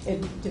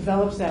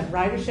develops that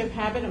ridership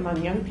habit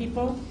among young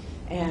people.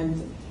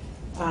 And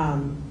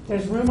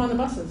there's room on the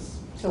buses.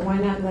 So why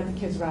not let the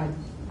kids ride?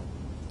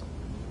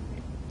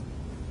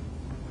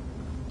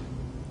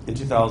 In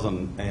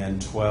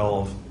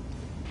 2012,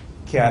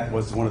 CAT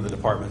was one of the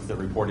departments that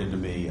reported to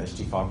me as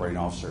Chief Operating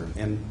Officer.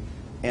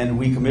 And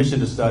we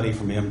commissioned a study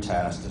from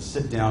MTAS to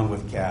sit down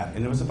with CAT.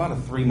 And it was about a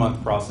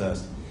 3-month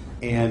process.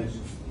 And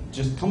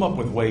just come up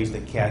with ways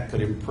that CAT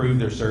could improve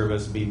their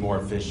service, be more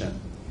efficient.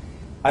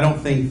 I don't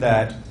think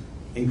that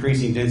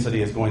increasing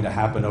density is going to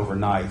happen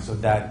overnight, so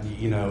that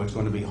it's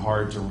going to be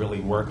hard to really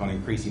work on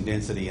increasing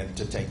density and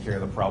to take care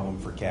of the problem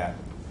for CAT,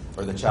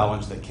 or the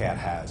challenge that CAT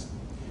has.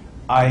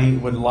 I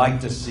would like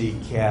to see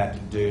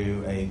CAT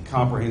do a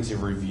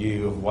comprehensive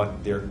review of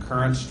what their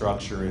current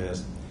structure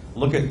is,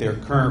 look at their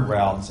current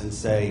routes and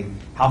say,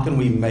 how can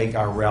we make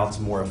our routes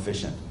more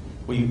efficient?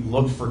 We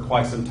looked for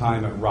quite some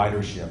time at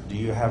ridership. Do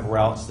you have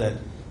routes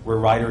where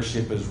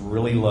ridership is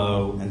really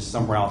low and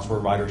some routes where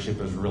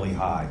ridership is really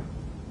high?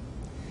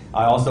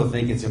 I also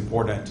think it's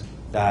important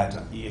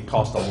that it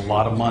costs a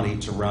lot of money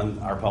to run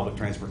our public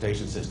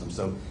transportation system.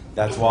 So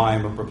that's why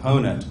I'm a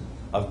proponent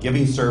of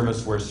giving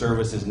service where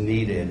service is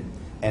needed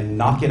and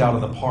knock it out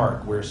of the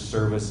park where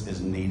service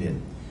is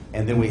needed.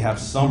 And then we have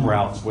some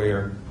routes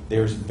where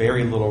there's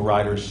very little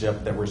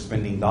ridership that we're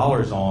spending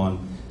dollars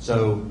on.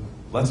 So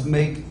let's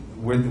make,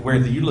 where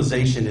the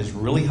utilization is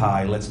really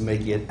high, let's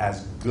make it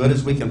as good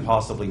as we can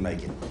possibly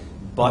make it.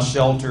 Bus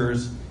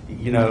shelters,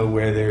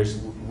 where there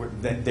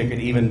could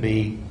even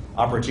be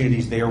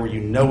opportunities there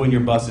where when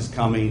your bus is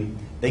coming,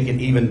 They can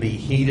even be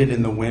heated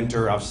in the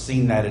winter. I've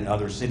seen that in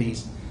other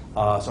cities.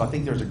 So I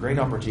think there's a great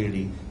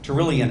opportunity to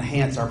really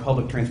enhance our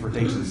public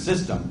transportation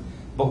system,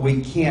 but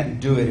we can't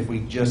do it if we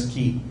just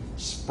keep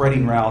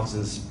spreading routes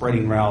and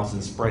spreading routes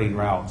and spreading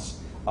routes,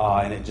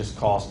 and it just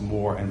costs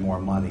more and more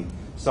money.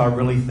 So I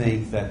really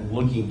think that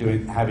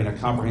having a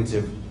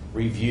comprehensive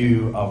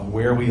review of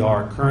where we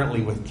are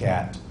currently with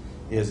CAT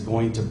is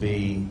going to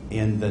be,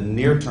 in the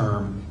near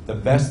term, the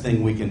best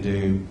thing we can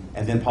do,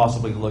 and then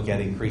possibly look at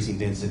increasing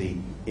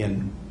density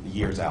in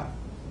years out.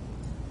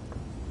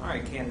 All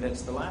right,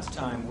 candidates, the last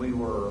time we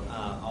were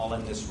all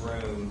in this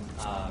room,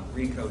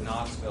 Recode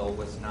Knoxville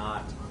was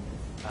not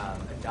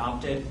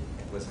adopted.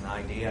 It was an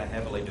idea, a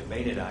heavily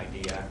debated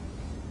idea.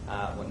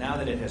 Well, now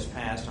that it has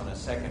passed on a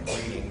second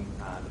reading,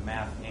 the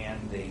map and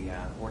the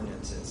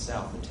ordinance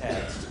itself, the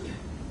text,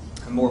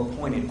 a more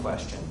pointed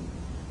question.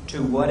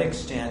 To what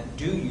extent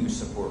do you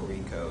support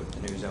Recode,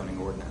 the new zoning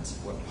ordinance?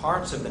 What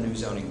parts of the new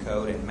zoning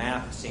code and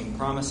map seem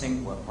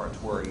promising? What parts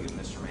worry you,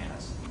 Mr.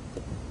 Manis?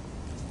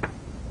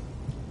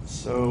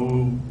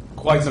 So,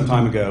 quite some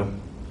time ago,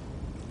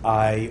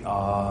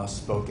 I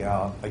spoke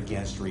out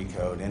against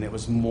Recode, and it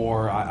was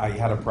more, I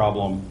had a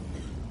problem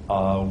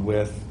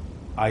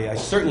I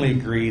certainly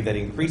agree that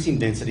increasing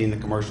density in the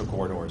commercial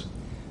corridors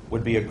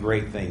would be a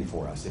great thing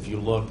for us. If you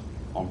look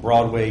on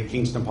Broadway,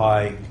 Kingston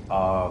Pike,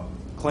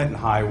 Clinton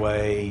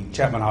Highway,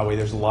 Chapman Highway,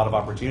 there's a lot of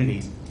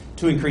opportunities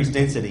to increase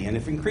density. And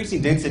if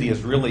increasing density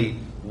is really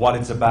what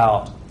it's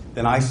about,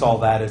 then I saw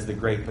that as the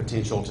great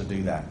potential to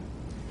do that.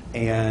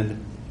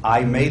 And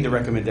I made the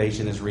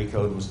recommendation as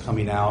Recode was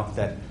coming out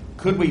that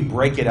could we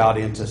break it out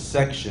into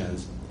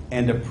sections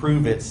and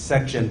approve it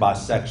section by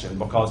section,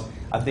 because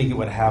I think it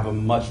would have a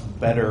much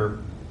better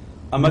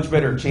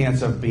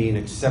chance of being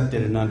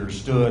accepted and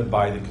understood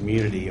by the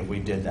community if we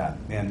did that.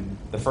 And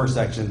the first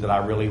section that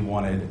I really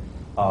wanted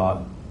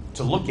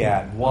to look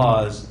at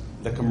was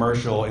the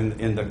commercial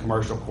in the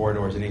commercial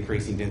corridors and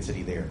increasing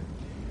density there.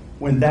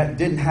 When that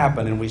didn't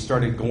happen and we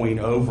started going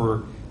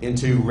over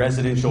into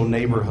residential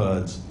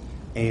neighborhoods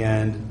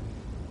and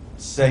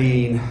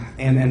saying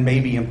and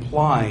maybe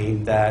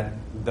implying that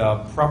the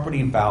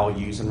property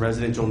values in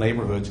residential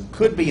neighborhoods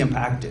could be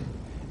impacted.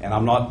 And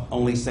I'm not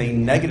only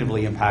saying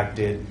negatively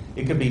impacted,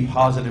 it could be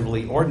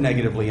positively or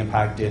negatively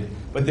impacted,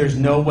 but there's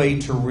no way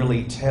to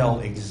really tell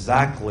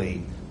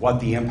exactly what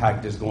the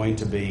impact is going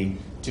to be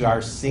to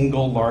our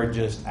single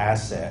largest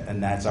asset,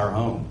 and that's our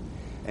home.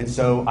 And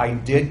so I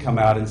did come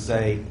out and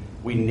say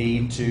we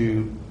need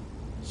to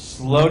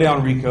slow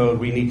down Recode,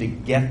 we need to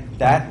get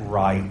that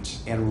right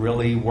and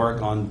really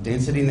work on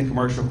density in the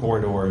commercial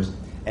corridors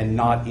and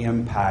not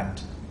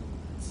impact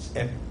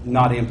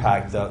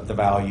the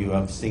value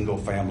of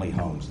single-family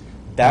homes.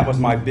 That was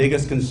my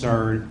biggest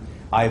concern.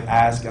 I've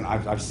asked and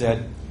I've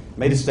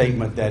made a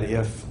statement that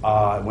if,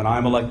 when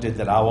I'm elected,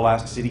 that I will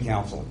ask City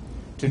Council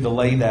to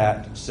delay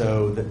that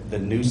so that the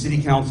new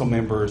City Council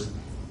members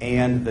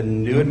and the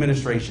new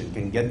administration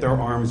can get their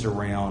arms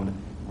around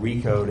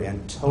Recode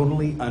and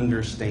totally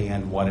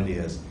understand what it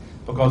is.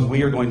 Because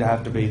we are going to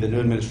have to be, the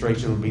new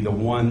administration would be the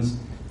ones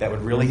that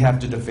would really have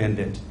to defend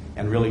it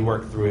and really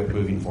work through it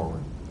moving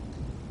forward.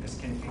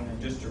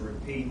 Just to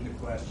repeat the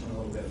question a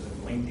little bit, it was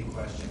a lengthy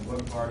question.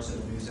 What parts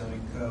of the new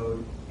zoning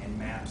code and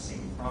map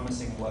seem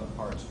promising? What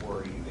parts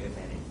worry you, if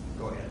any?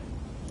 Go ahead.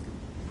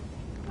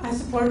 I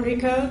support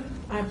Recode.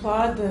 I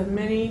applaud the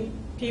many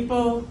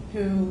people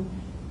who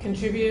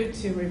contribute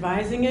to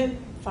revising it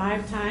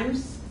 5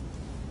 times.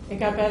 It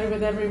got better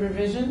with every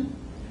revision.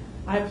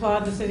 I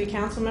applaud the city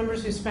council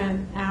members who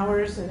spent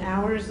hours and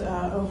hours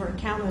over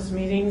countless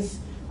meetings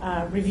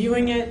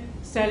reviewing it,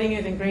 studying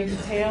it in great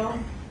detail.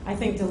 I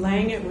think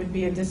delaying it would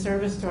be a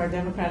disservice to our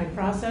democratic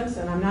process,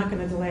 and I'm not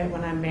going to delay it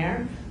when I'm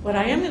mayor. What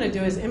I am going to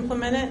do is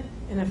implement it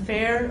in a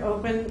fair,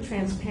 open,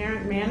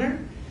 transparent manner.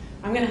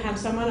 I'm going to have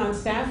someone on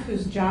staff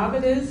whose job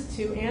it is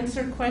to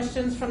answer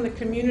questions from the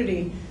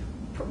community,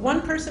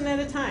 one person at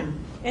a time.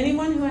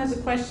 Anyone who has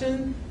a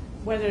question,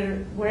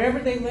 wherever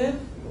they live,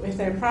 if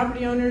they're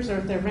property owners or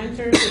if they're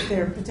renters, if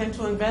they're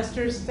potential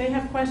investors, if they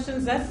have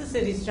questions, that's the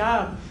city's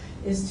job,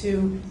 is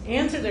to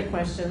answer their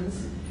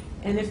questions.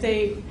 And if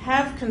they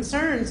have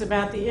concerns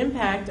about the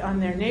impact on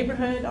their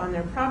neighborhood, on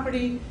their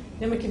property,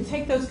 then we can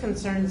take those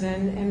concerns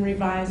in and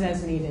revise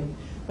as needed.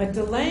 But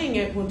delaying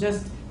it will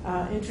just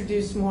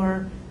introduce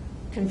more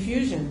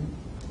confusion.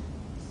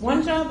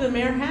 One job the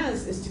mayor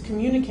has is to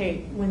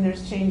communicate when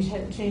there's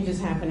changes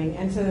happening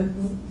and to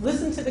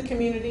listen to the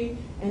community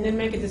and then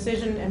make a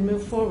decision and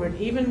move forward,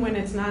 even when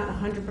it's not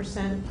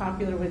 100%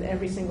 popular with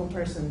every single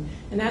person.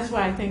 And that's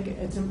why I think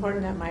it's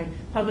important that my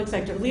public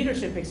sector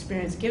leadership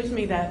experience gives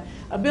me that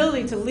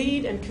ability to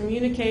lead and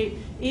communicate,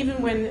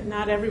 even when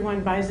not everyone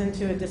buys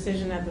into a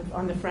decision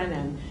on the front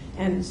end.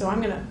 And so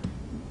I'm going to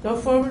go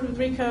forward with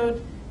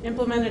Recode,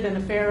 implement it in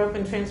a fair,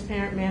 open,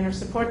 transparent manner,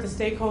 support the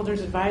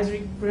stakeholders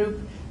advisory group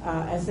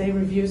as they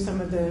review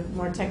some of the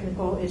more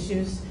technical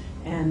issues,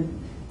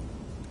 and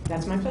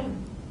that's my plan.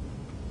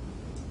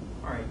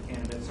 All right,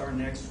 candidates, our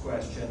next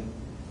question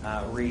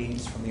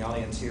reads from the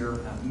audience here.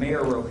 Mayor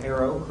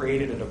Rohero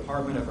created a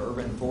Department of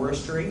Urban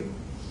Forestry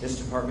This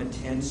department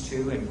tends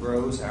to and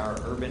grows our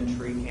urban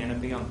tree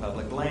canopy on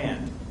public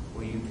land.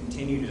 Will you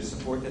continue to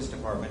support this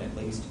department at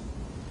least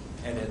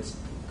at its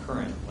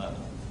current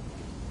level?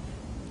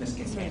 Ms.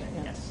 Kincaid,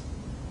 yes.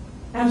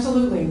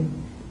 Absolutely.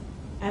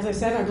 As I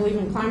said, I believe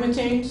in climate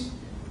change.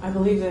 I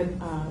believe that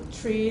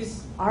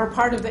trees are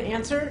part of the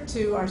answer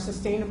to our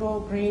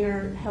sustainable,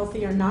 greener,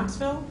 healthier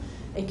Knoxville.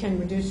 It can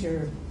reduce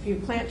if you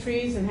plant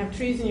trees and have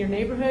trees in your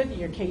neighborhood,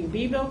 your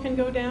KUB bill can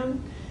go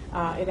down.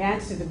 It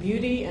adds to the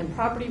beauty and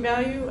property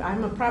value.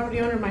 I'm a property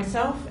owner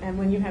myself, and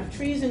when you have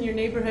trees in your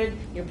neighborhood,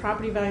 your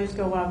property values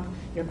go up,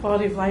 your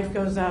quality of life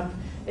goes up.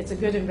 It's a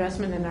good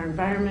investment in our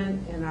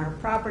environment, in our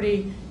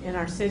property, in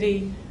our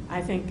city.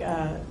 I think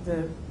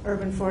the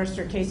urban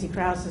forester, Casey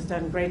Krause, has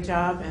done a great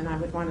job, and I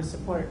would want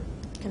to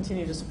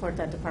continue to support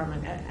that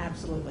department.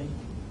 Absolutely.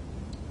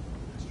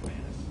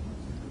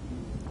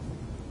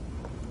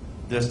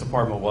 This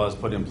department was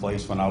put in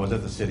place when I was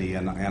at the city,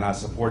 and I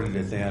supported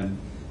it then,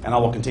 and I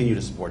will continue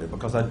to support it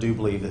because I do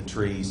believe that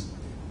trees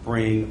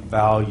bring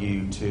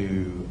value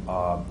to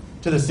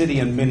the city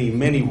in many,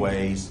 many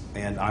ways,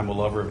 and I'm a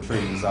lover of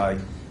trees. I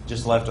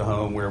just left a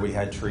home where we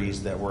had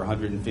trees that were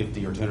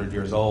 150 or 200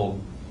 years old.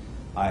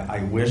 I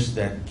wish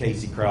that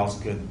Casey Krause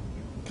could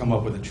come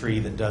up with a tree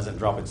that doesn't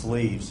drop its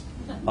leaves.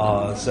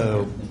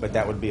 But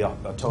that would be a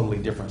totally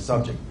different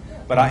subject.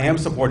 But I am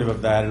supportive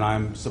of that, and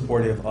I'm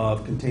supportive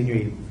of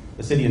continuing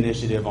the city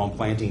initiative on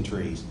planting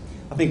trees.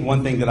 I think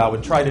one thing that I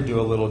would try to do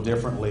a little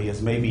differently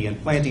is maybe in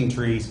planting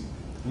trees,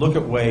 look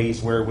at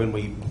ways where when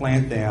we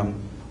plant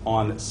them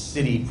on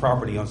city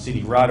property, on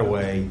city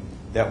right-of-way,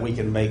 that we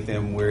can make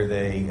them where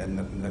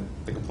and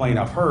the complaint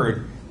I've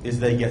heard is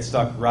they get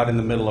stuck right in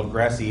the middle of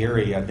grassy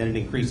area, then it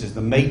increases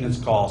the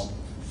maintenance cost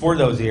for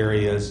those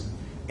areas,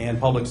 and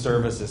public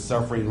service is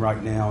suffering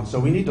right now. So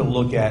we need to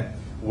look at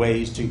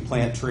ways to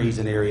plant trees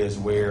in areas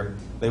where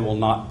they will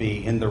not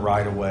be in the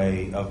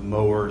right-of-way of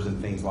mowers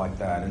and things like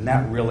that. And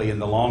that really, in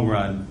the long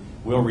run,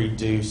 will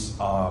reduce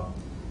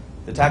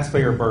the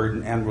taxpayer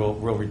burden and will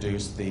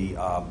reduce the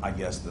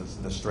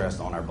stress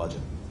on our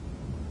budget.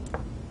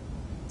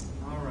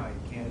 All right,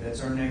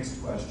 candidates, our next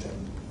question.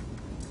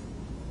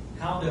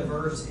 How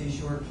diverse is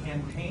your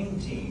campaign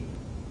team?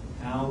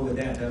 How would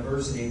that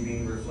diversity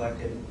be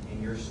reflected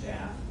in your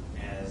staff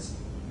as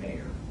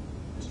mayor?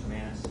 Mr.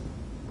 Manis?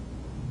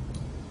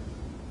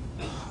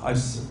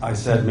 I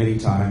said many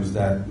times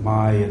that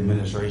my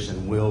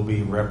administration will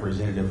be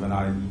representative,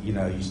 and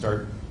you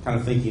start kind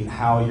of thinking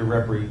how your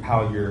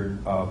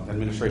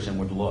administration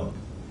would look,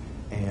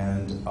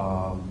 and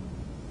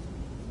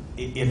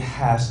it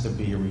has to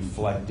be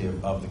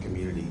reflective of the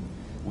community.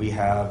 We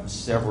have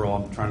several.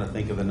 I'm trying to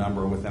think of the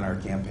number within our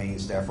campaign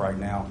staff right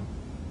now.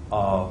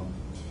 I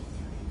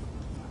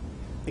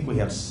think we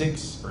have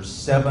 6 or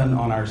 7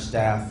 on our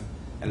staff,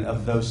 and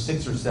of those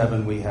 6 or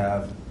 7, we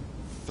have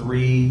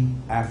 3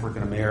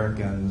 African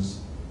Americans.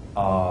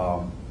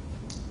 I'm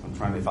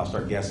trying to, if I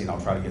start guessing, I'll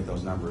try to get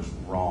those numbers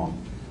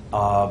wrong.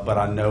 But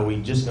I know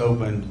we just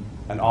opened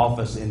an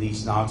office in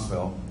East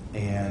Knoxville,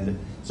 and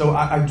so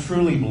I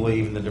truly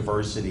believe in the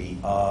diversity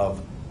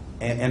of,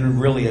 and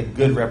really a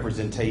good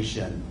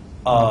representation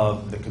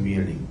of the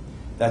community.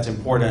 That's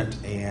important,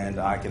 and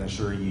I can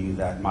assure you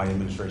that my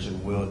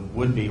administration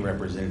would be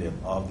representative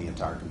of the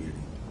entire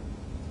community.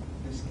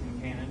 Ms.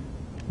 Kincaid?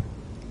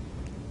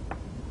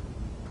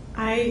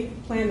 I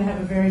plan to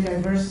have a very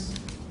diverse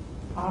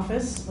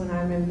office when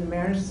I'm in the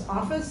mayor's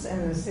office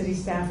and the city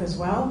staff as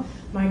well.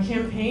 My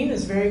campaign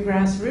is very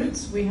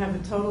grassroots. We have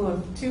a total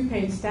of 2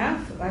 paid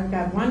staff. I've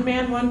got 1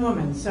 man, 1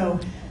 woman. So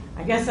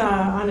I guess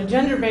on a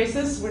gender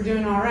basis, we're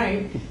doing all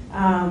right.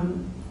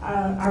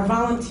 Our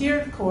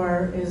volunteer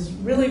corps is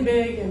really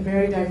big and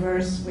very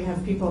diverse. We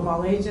have people of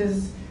all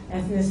ages,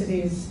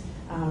 ethnicities,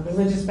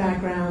 religious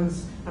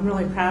backgrounds. I'm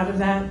really proud of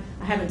that.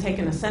 I haven't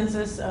taken a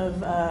census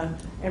of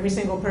every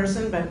single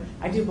person, but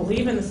I do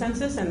believe in the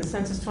census, and the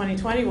Census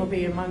 2020 will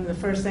be among the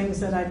first things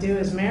that I do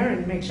as mayor,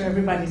 and make sure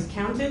everybody's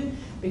counted,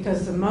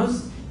 because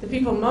the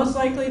people most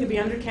likely to be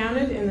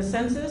undercounted in the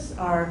census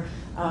are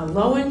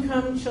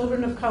low-income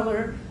children of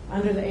color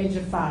under the age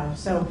of 5.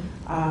 So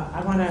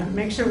I want to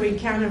make sure we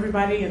count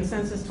everybody in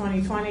Census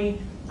 2020.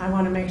 I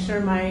want to make sure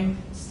my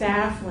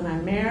staff, when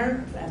I'm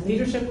mayor, at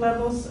leadership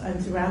levels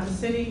and throughout the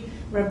city,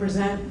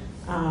 represent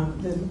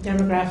the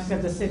demographics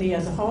of the city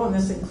as a whole, and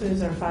this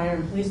includes our fire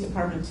and police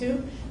department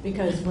too,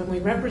 because when we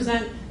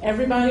represent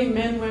everybody,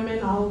 men,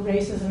 women, all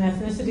races and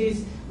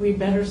ethnicities, we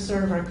better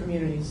serve our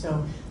community.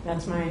 So I'm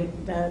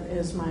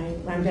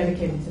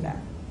dedicated to that.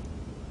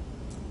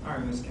 All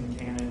right, Ms.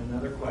 Kincaid,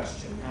 another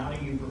question. How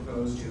do you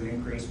propose to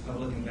increase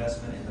public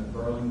investment in the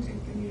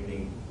Burlington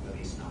community of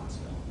East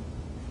Knoxville?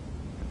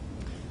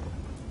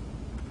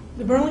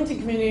 The Burlington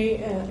community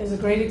is a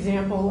great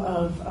example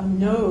of a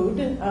node,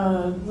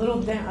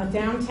 a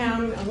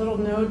downtown, a little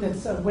node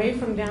that's away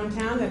from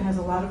downtown that has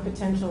a lot of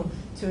potential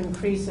to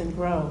increase and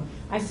grow.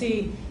 I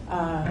see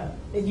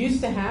it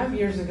used to have,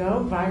 years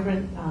ago,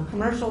 vibrant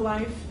commercial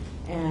life,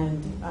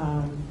 and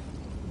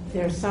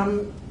there's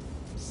some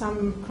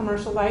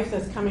commercial life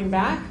that's coming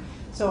back,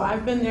 So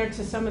I've been there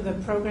to some of the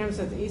programs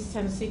that the East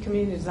Tennessee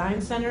Community Design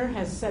Center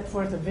has set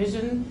forth a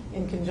vision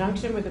in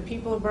conjunction with the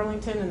people of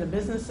Burlington and the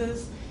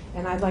businesses,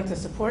 and I'd like to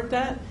support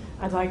that.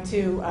 I'd like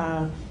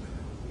to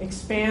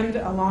expand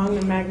along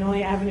the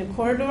Magnolia Avenue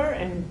corridor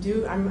and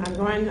I'm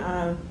going,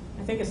 I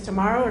think it's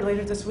tomorrow or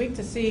later this week,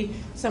 to see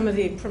some of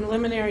the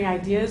preliminary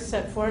ideas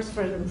set forth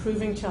for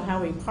improving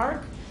Chilhowie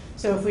Park.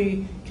 So if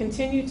we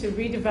continue to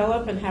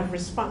redevelop and have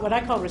what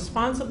I call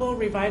responsible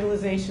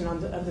revitalization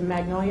of the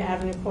Magnolia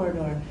Avenue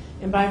corridor,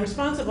 and by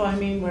responsible I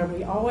mean where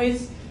we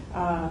always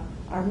are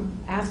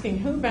asking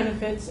who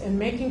benefits and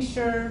making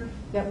sure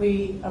that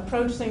we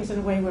approach things in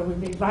a way where we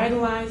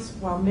revitalize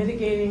while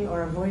mitigating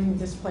or avoiding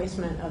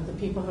displacement of the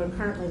people who are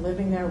currently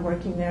living there,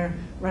 working there,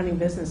 running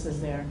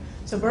businesses there.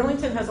 So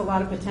Burlington has a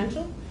lot of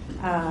potential,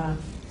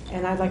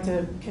 and I'd like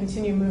to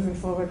continue moving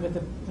forward with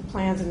the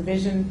plans and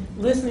vision,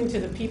 listening to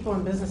the people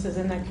and businesses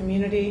in that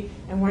community,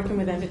 and working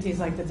with entities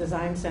like the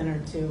Design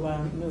Center to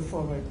move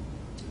forward.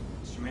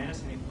 Mr.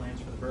 Manis, any plans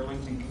for the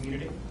Burlington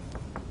community?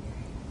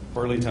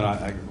 Burlington,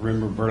 I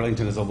remember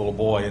Burlington as a little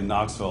boy in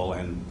Knoxville,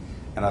 and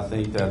I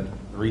think that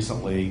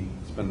recently,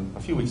 it's been a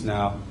few weeks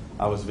now,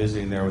 I was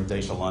visiting there with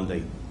Daisha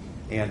Lundy,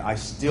 and I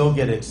still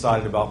get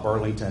excited about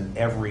Burlington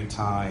every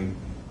time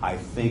I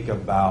think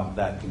about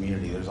that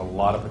community. There's a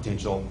lot of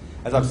potential.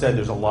 As I've said,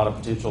 there's a lot of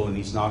potential in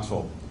East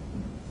Knoxville.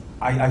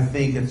 I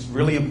think it's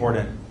really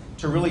important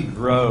to really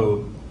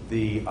grow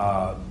the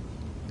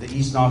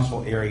East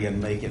Knoxville area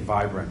and make it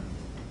vibrant.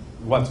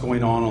 What's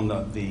going on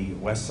the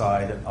west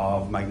side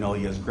of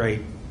Magnolia is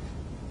great.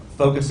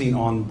 Focusing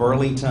on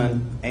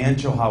Burlington and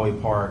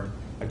Chilhowie Park,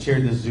 I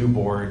chaired the zoo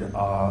board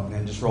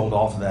and just rolled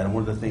off of that. And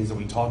one of the things that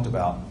we talked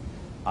about,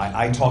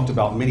 I talked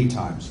about many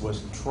times,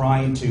 was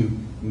trying to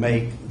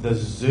make the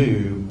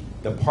zoo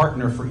the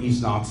partner for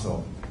East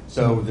Knoxville.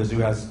 So the zoo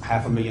has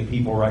 500,000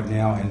 people right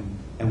now,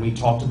 and we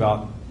talked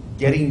about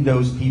getting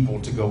those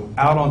people to go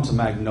out onto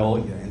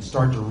Magnolia and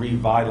start to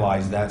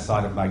revitalize that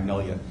side of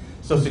Magnolia.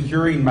 So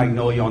securing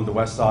Magnolia on the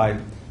west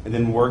side and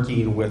then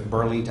working with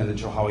Burlington and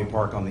Chilhowie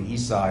Park on the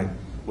east side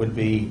would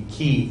be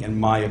key, in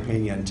my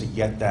opinion, to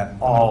get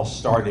that all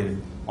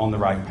started on the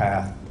right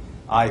path.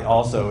 I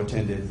also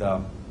attended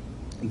the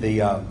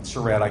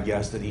charrette, I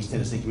guess, that East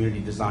Tennessee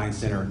Community Design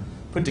Center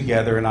put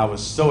together, and I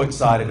was so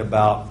excited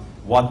about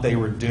what they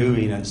were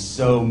doing, and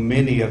so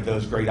many of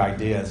those great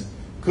ideas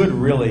could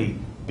really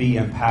be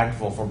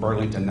impactful for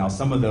Burlington. Now,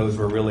 some of those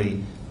were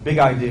really big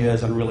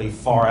ideas and really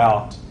far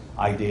out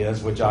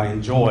ideas, which I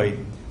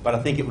enjoyed, but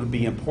I think it would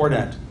be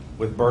important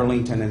with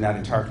Burlington and that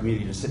entire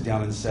community to sit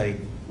down and say,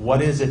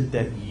 what is it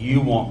that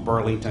you want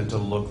Burlington to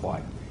look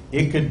like?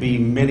 It could be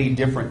many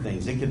different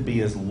things. It could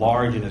be as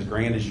large and as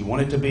grand as you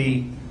want it to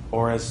be,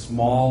 or as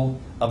small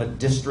of a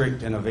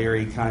district and a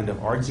very kind of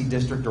artsy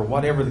district, or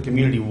whatever the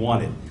community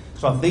wanted.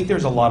 So I think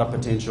there's a lot of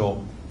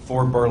potential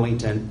for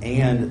Burlington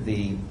and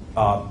the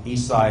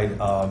east side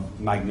of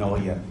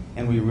Magnolia,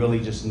 and we really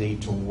just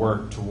need to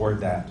work toward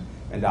that.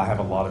 And I have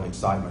a lot of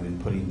excitement in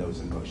putting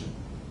those in motion.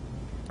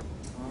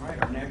 All right,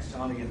 our next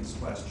audience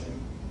question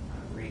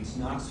reads,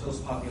 Knoxville's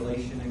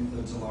population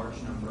includes a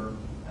large number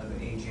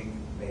of aging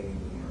baby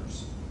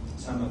boomers.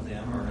 Some of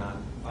them are not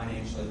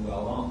financially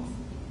well off.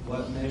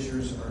 What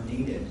measures are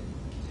needed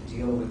to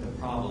deal with the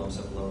problems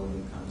of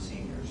low-income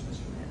seniors,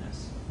 Mr.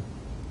 Manis?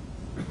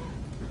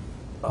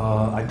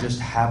 I just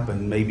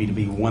happen maybe to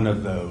be one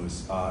of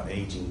those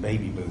aging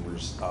baby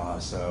boomers,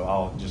 so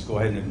I'll just go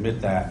ahead and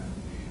admit that.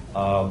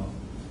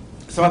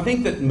 So I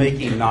think that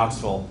making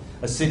Knoxville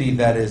a city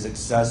that is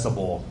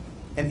accessible,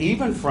 and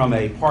even from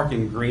a park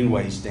and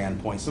greenway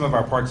standpoint, some of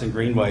our parks and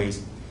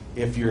greenways,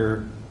 if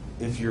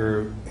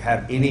you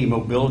have any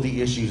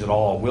mobility issues at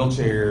all,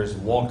 wheelchairs,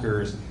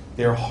 walkers,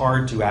 they're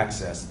hard to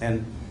access.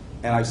 And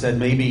I said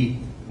maybe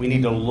we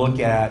need to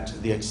look at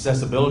the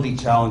accessibility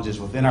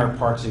challenges within our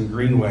parks and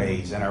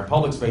greenways and our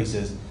public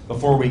spaces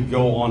before we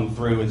go on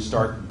through and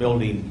start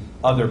building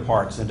other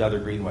parks and other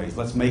greenways.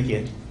 Let's make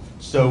it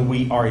so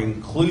we are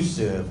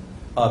inclusive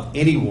of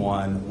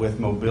anyone with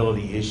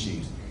mobility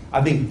issues.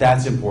 I think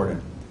that's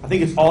important. I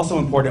think it's also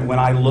important when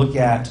I look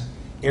at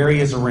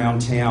areas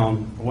around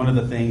town. One of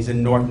the things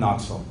in North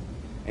Knoxville,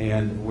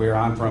 and where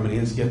I'm from in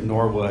Inskip,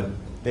 Norwood,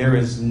 there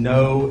is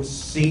no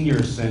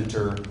senior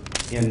center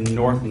in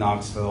North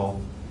Knoxville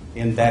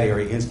in that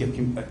area.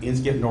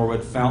 Inskip,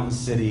 Norwood, Fountain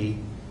City,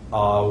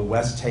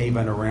 West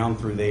Haven, around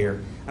through there.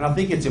 And I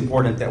think it's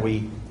important that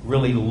we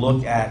really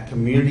look at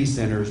community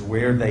centers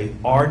where they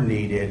are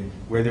needed,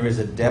 where there is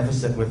a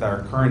deficit with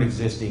our current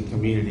existing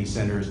community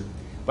centers.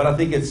 But I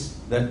think it's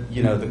that,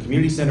 the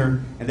community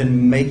center and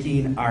then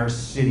making our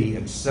city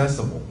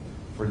accessible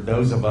for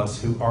those of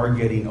us who are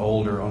getting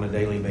older on a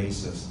daily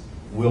basis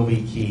will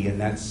be key. And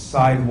that's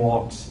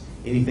sidewalks,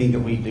 anything that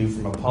we do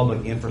from a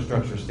public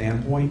infrastructure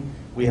standpoint,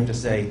 we have to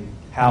say,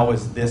 how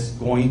is this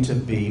going to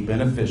be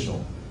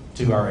beneficial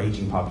to our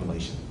aging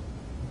population?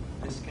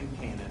 Ms.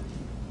 Kincannon.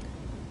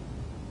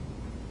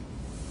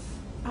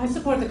 I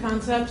support the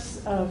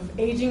concepts of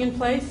aging in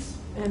place,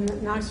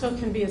 and Knoxville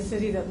can be a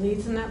city that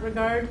leads in that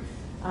regard.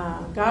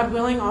 God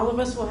willing, all of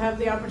us will have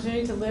the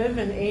opportunity to live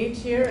and age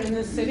here in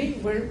this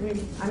city.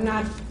 I'm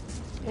not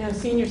a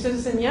senior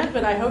citizen yet,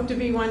 but I hope to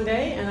be one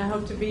day, and I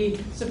hope to be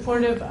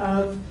supportive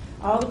of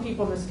all the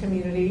people in this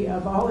community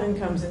of all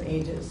incomes and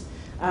ages.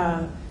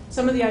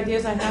 Some of the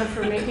ideas I have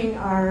for making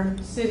our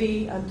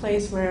city a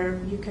place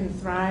where you can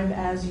thrive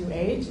as you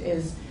age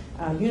is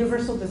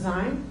universal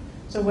design.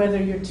 So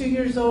whether you're 2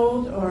 years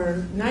old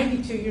or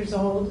 92 years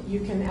old,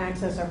 you can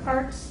access our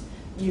parks,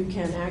 you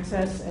can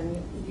access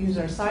and use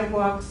our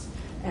sidewalks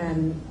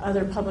and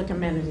other public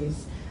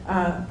amenities.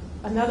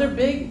 Another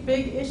big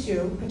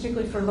issue,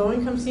 particularly for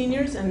low-income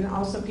seniors and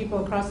also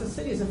people across the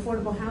city, is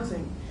affordable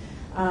housing.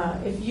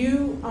 If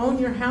you own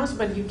your house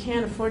but you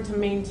can't afford to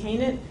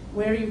maintain it,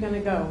 where are you going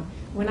to go?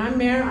 When I'm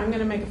mayor, I'm going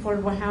to make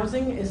affordable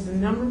housing is the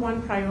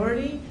 #1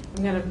 priority.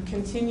 I'm going to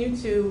continue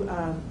to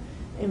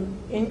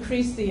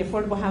increase the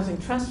Affordable Housing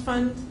Trust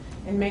Fund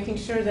and making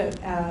sure that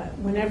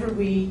whenever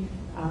we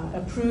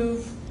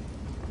approve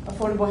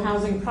affordable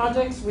housing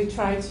projects, we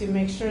try to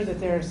make sure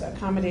that there's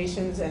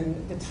accommodations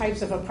and the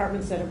types of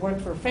apartments that have worked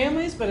for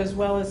families, but as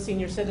well as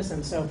senior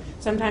citizens. So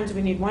sometimes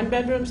we need 1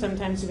 bedroom,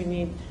 sometimes we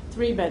need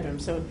 3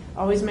 bedrooms. So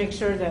always make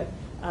sure that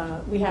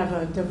we have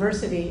a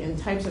diversity in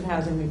types of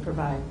housing we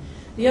provide.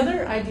 The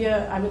other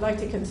idea I would like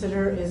to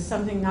consider is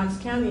something Knox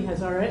County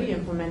has already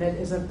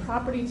implemented, is a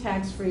property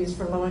tax freeze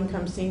for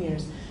low-income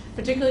seniors,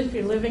 particularly if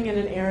you're living in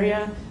an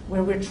area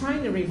where we're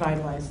trying to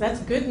revitalize. That's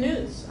good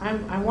news.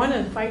 I want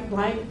to fight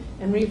blight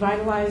and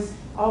revitalize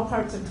all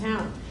parts of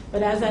town.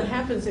 But as that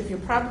happens, if your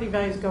property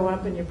values go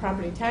up and your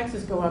property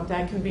taxes go up,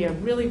 that can be a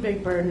really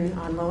big burden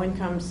on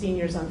low-income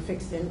seniors on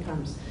fixed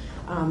incomes.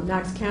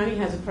 Knox County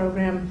has a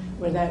program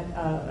where that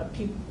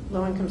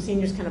low-income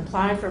seniors can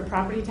apply for a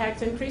property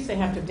tax increase. They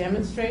have to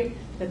demonstrate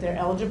that they're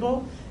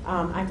eligible.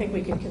 I think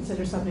we could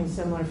consider something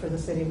similar for the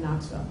city of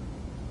Knoxville.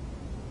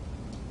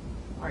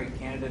 All right,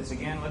 candidates,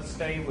 again, let's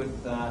stay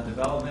with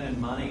development and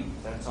money,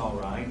 if that's all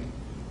right.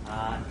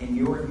 In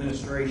your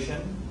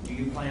administration, do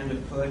you plan to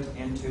put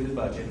into the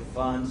budget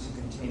funds to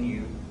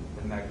continue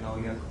the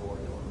Magnolia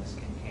Corridor, Ms.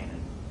 Kincannon?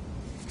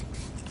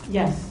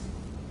 Yes.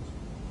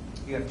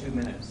 You have 2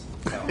 minutes.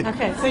 So.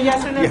 Okay, so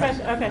yes or no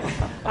question? Okay.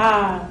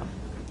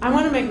 I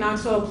want to make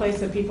Knoxville a place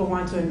that people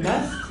want to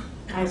invest.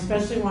 I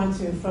especially want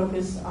to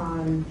focus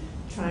on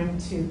trying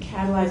to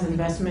catalyze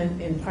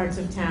investment in parts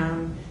of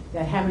town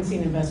that haven't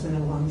seen investment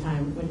in a long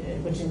time,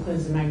 which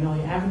includes the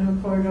Magnolia Avenue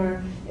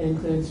corridor. It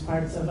includes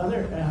parts of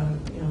other,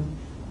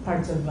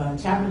 parts of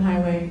Chapman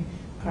Highway,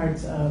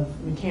 parts of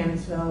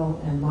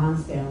Mechanicsville and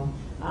Lonsdale.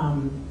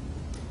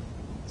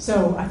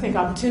 So I think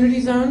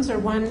opportunity zones are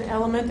one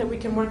element that we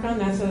can work on.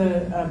 That's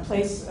a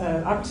place,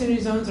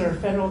 opportunity zones are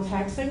federal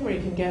taxing where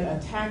you can get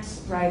a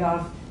tax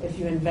write-off if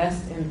you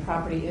invest in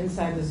property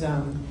inside the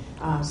zone.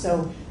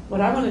 So what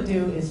I want to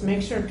do is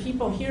make sure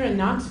people here in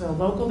Knoxville,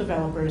 local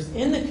developers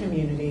in the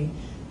community,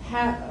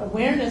 have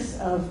awareness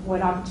of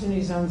what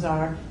opportunity zones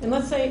are. And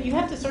let's say you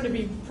have to sort of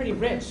be pretty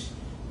rich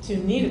to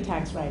need a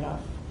tax write-off.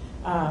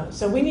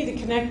 So we need to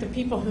connect the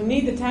people who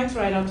need the tax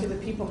write-off to the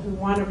people who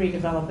want to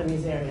redevelop in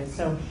these areas.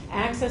 So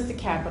access to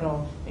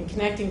capital and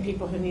connecting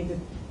people who need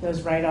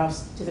those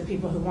write-offs to the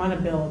people who want to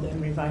build and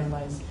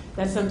revitalize.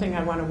 That's something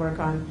I want to work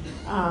on.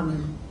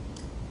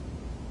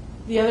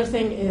 The other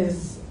thing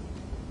is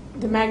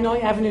the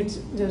Magnolia Avenue,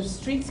 the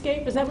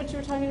streetscape. Is that what you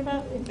were talking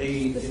about?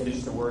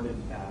 Just the word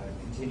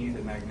continue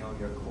the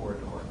Magnolia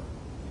Corridor.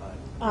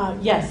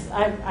 Yes,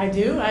 I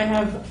do. I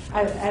have,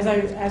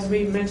 as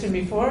we mentioned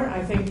before,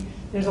 I think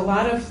there's a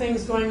lot of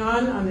things going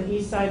on the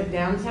east side of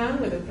downtown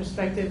with a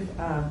prospective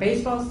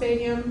baseball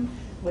stadium,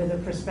 with a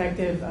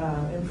prospective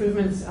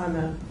improvements on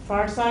the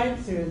far side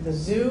through the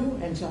zoo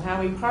and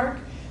Chilhowie Park.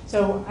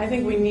 So I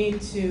think we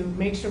need to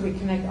make sure we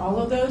connect all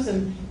of those.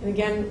 And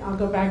again, I'll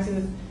go back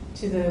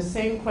to the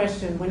same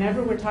question.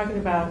 Whenever we're talking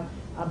about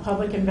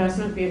public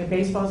investment, be it a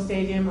baseball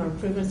stadium or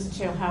improvements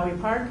to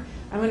Chilhowie Park,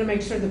 I want to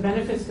make sure the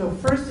benefits go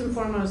first and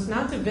foremost,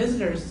 not to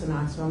visitors to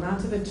Knoxville,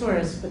 not to the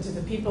tourists, but to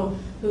the people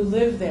who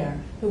live there,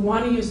 who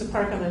want to use the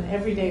park on an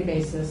everyday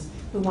basis,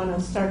 who want to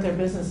start their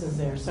businesses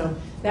there. So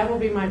that will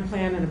be my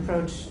plan and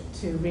approach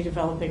to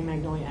redeveloping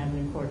Magnolia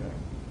Avenue corridor.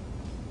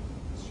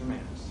 Mr.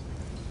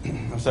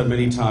 Manis. I've said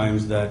many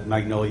times that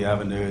Magnolia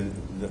Avenue,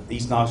 the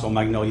East Knoxville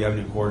Magnolia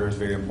Avenue corridor is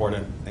very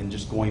important, and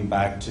just going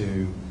back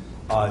to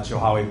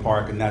Chilhowie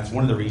Park, and that's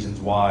one of the reasons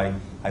why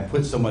I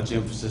put so much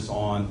emphasis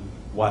on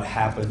what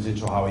happens in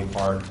Chilhowie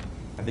Park.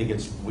 I think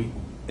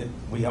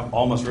we have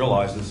almost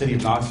realized in the city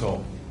of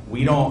Knoxville,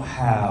 we don't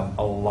have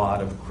a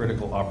lot of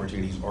critical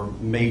opportunities or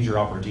major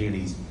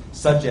opportunities,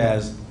 such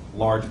as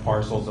large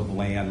parcels of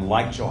land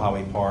like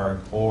Chilhowie Park,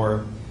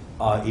 or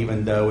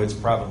even though it's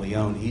privately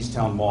owned,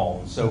 Easttown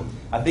Mall. So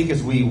I think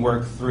as we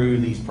work through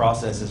these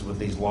processes with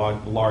these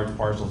large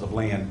parcels of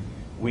land,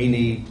 we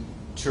need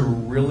to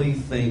really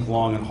think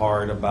long and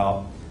hard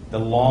about the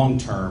long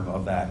term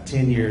of that,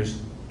 10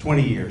 years,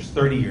 20 years,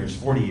 30 years,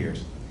 40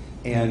 years.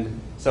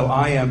 And so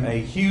I am a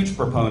huge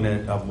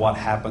proponent of what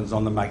happens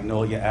on the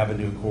Magnolia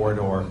Avenue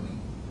corridor.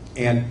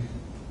 And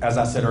as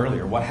I said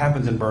earlier, what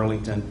happens in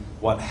Burlington,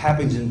 what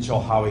happens in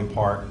Chilhowie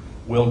Park,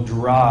 will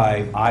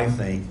drive, I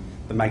think,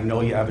 the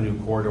Magnolia Avenue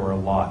corridor a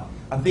lot.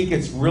 I think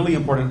it's really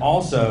important.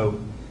 Also,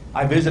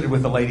 I visited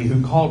with a lady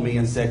who called me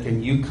and said,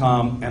 can you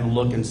come and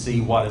look and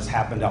see what has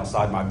happened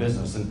outside my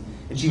business? And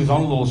she was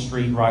on a little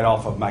street right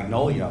off of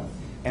Magnolia,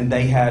 and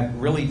they had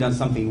really done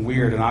something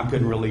weird, and I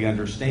couldn't really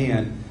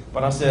understand.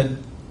 But I said,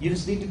 you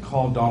just need to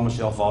call Dawn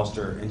Michelle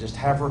Foster and just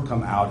have her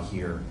come out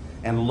here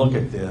and look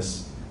at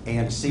this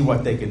and see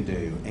what they can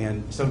do.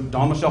 And so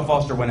Dawn Michelle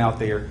Foster went out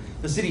there.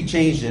 The city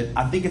changed it.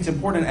 I think it's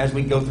important as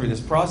we go through this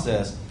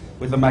process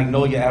with the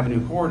Magnolia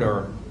Avenue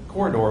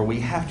corridor, we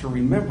have to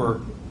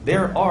remember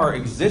there are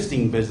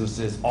existing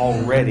businesses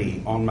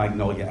already on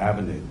Magnolia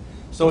Avenue.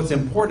 So it's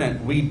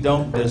important we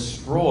don't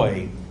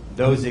destroy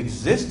those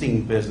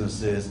existing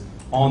businesses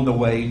on the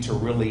way to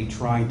really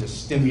trying to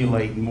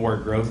stimulate more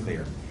growth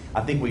there.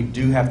 I think we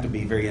do have to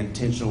be very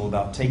intentional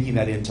about taking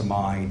that into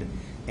mind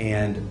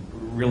and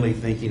really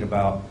thinking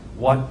about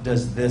what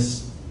does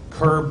this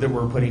curb that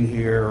we're putting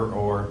here,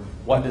 or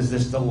what does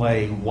this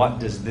delay, what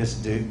does this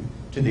do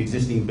to the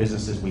existing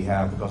businesses we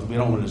have, because we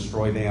don't want to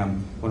destroy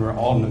them when we're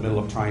all in the middle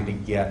of trying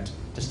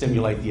to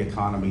stimulate the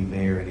economy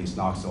there in East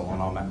Knoxville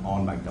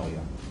on Magnolia.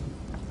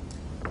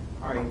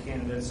 All right,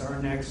 candidates,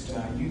 our next,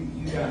 you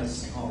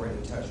guys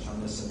already touched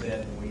on this a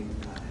bit, and we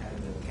had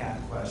the CAT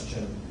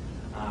question.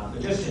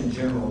 But just in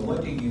general,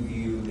 what do you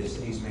view the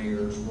city's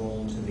mayor's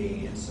role to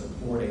be in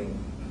supporting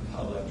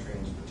public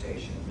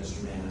transportation?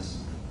 Mr. Manis.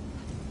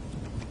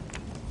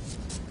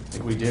 I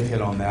think we did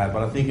hit on that,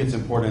 but I think it's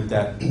important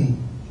that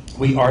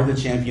we are the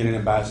champion and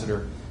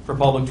ambassador for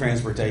public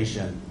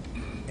transportation,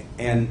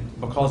 and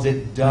because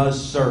it does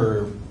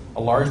serve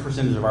a large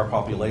percentage of our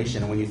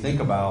population. And when you think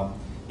about,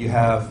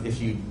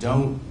 if you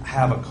don't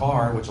have a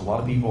car, which a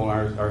lot of people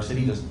in our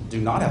city do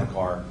not have a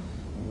car,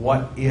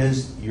 what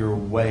is your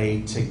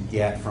way to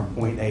get from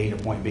point A to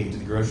point B, to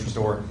the grocery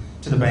store,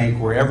 to the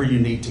bank, wherever you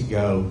need to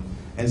go?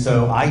 And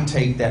so I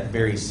take that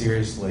very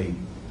seriously.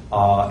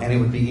 And it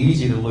would be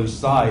easy to lose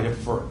sight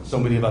for so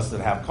many of us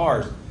that have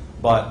cars,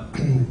 but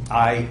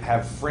I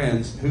have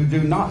friends who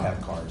do not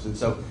have cars. And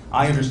so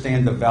I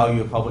understand the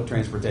value of public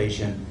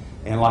transportation.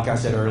 And like I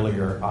said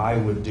earlier, I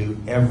would do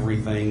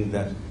everything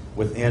that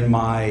within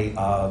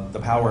the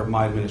power of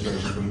my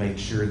administration to make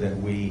sure that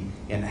we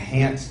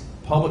enhance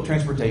public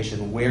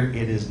transportation where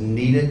it is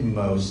needed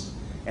most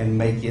and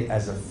make it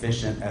as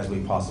efficient as we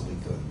possibly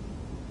could.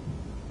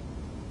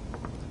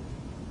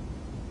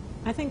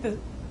 I think that,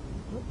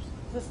 oops,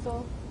 is this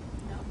still?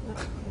 No.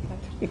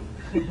 Okay.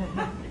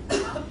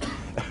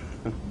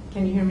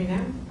 Can you hear me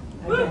now?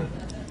 Okay.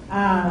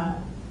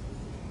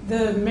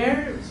 The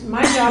mayor,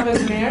 my job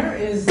as mayor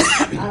is,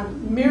 I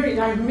have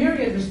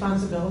myriad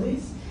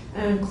responsibilities,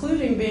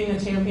 including being a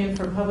champion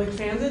for public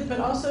transit, but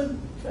also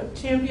a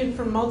champion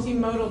for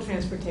multimodal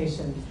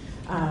transportation.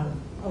 A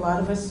lot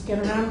of us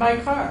get around by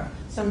car.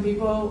 Some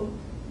people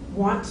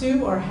want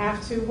to or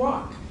have to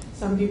walk.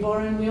 Some people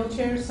are in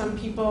wheelchairs. Some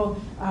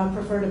people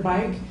prefer to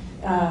bike.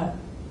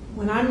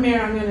 When I'm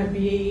mayor, I'm going to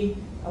be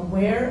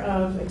aware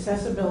of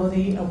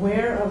accessibility,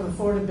 aware of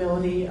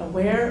affordability,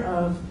 aware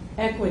of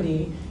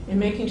equity, and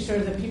making sure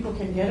that people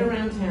can get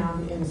around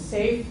town in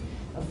safe,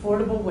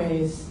 affordable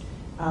ways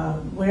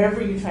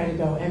wherever you try to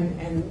go.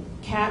 And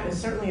CAT is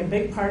certainly a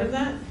big part of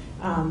that.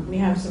 We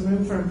have some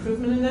room for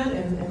improvement in that.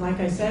 And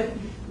like I said,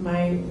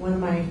 one of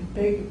my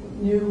big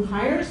new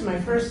hires,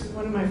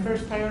 one of my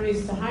first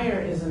priorities to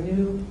hire is a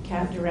new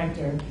CAT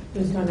director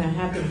who's going to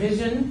have the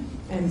vision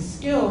and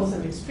skills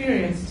and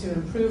experience to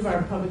improve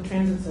our public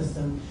transit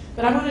system.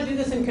 But I want to do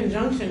this in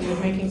conjunction with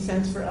making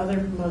sense for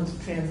other modes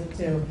of transit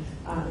too,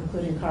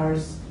 including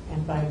cars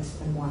and bikes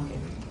and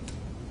walking.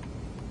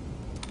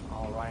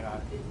 All right,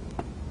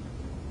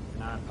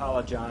 and I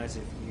apologize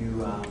if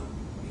you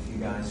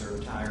guys are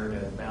tired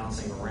of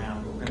bouncing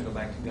around, but we're going to go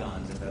back to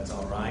guns, if that's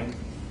all right.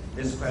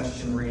 This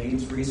question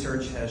reads,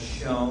 research has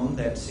shown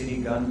that city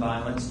gun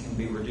violence can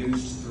be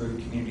reduced through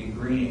community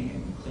greening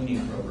and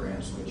cleaning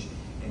programs, which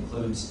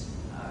includes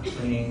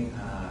cleaning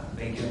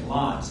vacant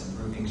lots,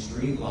 improving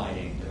street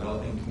lighting,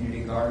 developing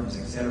community gardens,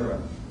 etc.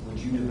 Would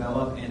you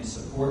develop and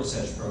support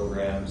such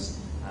programs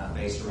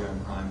based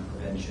around crime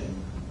prevention,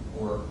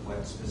 or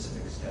what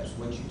specific steps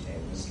would you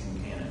take, Ms.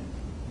 Kincannon?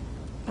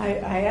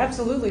 I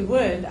absolutely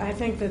would. I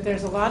think that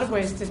there's a lot of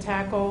ways to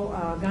tackle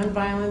gun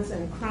violence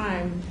and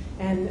crime,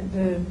 and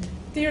the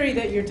theory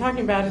that you're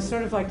talking about is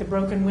sort of like the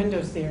broken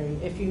windows theory.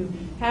 If you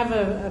have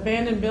an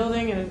abandoned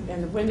building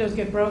and the windows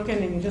get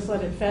broken and you just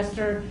let it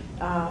fester,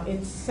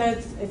 it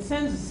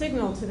sends a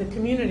signal to the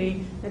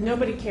community that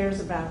nobody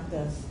cares about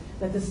this,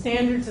 that the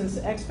standards and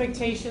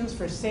expectations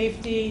for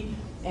safety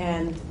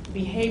and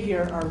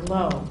behavior are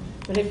low.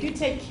 But if you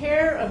take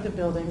care of the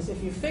buildings,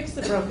 if you fix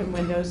the broken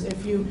windows,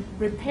 if you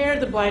repair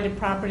the blighted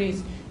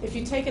properties, if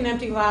you take an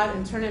empty lot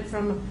and turn it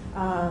from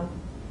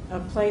a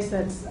place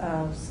that's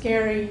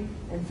scary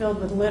and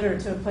filled with litter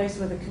to a place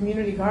with a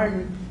community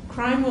garden,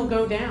 crime will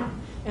go down.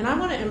 And I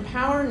want to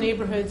empower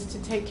neighborhoods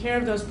to take care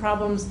of those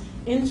problems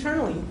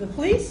internally. The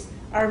police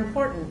are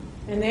important,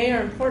 and they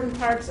are important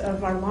parts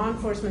of our law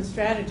enforcement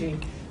strategy.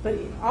 But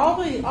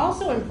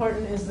also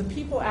important is the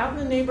people out in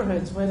the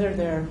neighborhoods, whether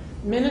they're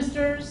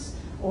ministers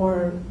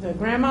or the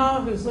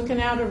grandma who's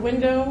looking out her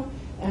window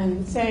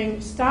and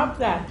saying, stop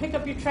that, pick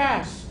up your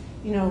trash.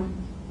 You know,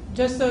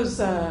 just those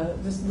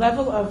this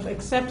level of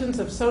acceptance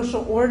of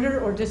social order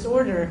or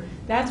disorder,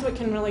 that's what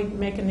can really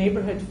make a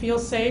neighborhood feel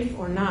safe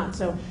or not.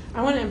 So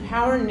I want to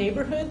empower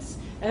neighborhoods,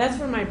 and that's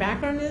where my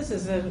background is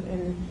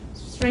in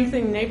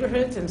strengthening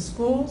neighborhoods and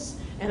schools.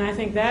 And I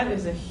think that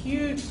is a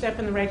huge step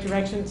in the right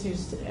direction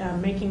to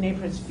making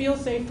neighborhoods feel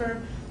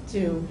safer,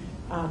 to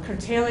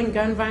curtailing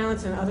gun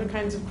violence and other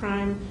kinds of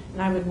crime.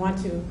 And I would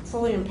want to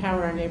fully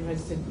empower our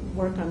neighborhoods to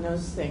work on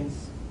those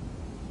things.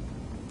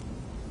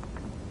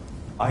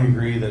 I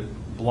agree that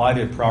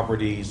blighted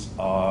properties,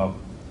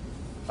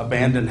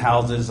 abandoned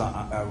houses.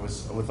 I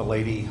was with a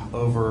lady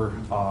over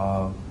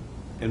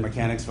in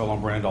Mechanicsville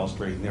on Brandall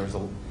Street,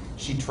 and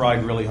she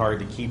tried really hard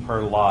to keep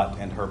her lot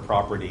and her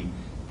property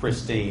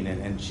pristine,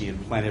 and she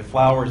had planted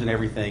flowers and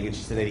everything, and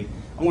she said, Eddie,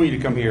 I want you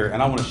to come here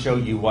and I want to show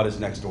you what is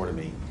next door to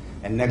me.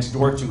 And next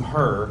door to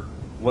her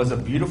was a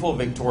beautiful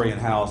Victorian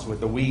house with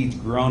the weeds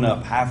grown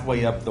up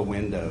halfway up the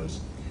windows.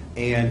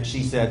 And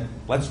she said,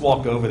 let's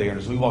walk over there. And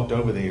as we walked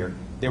over there,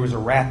 there was a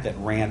rat that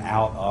ran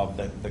out of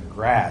the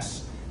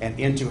grass and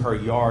into her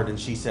yard. And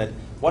she said,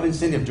 what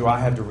incentive do I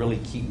have to really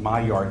keep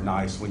my yard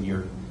nice when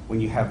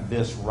you have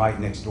this right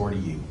next door to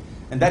you?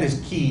 And that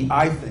is key,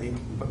 I think.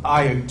 But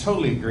I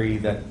totally agree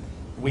that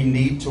we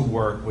need to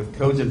work with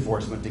codes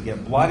enforcement to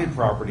get blighted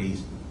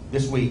properties.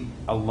 This week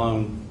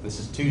alone, this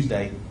is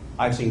Tuesday,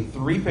 I've seen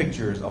 3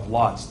 pictures of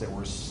lots that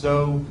were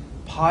so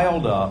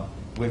piled up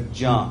with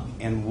junk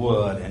and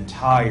wood and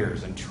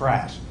tires and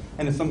trash.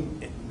 And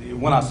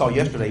one I saw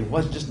yesterday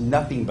was just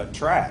nothing but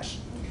trash.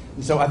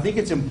 And so I think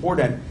it's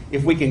important,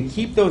 if we can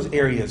keep those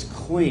areas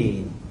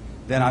clean,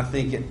 then I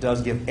think it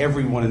does give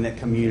everyone in that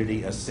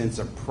community a sense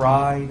of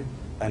pride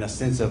and a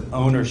sense of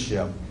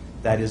ownership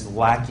that is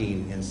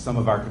lacking in some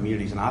of our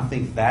communities. And I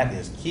think that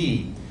is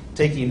key.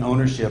 Taking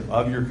ownership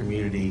of your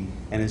community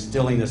and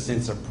instilling a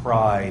sense of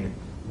pride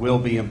will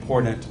be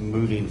important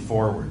moving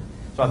forward.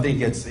 So I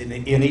think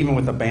and even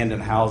with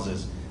abandoned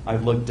houses,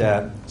 I've looked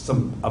at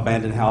some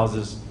abandoned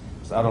houses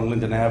out on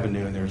Linden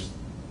Avenue, and there's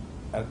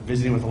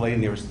visiting with a lady,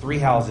 and there was 3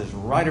 houses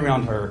right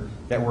around her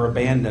that were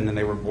abandoned and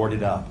they were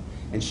boarded up.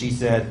 And she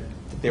said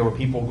that there were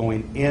people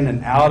going in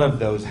and out of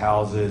those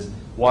houses.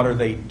 What are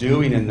they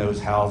doing in those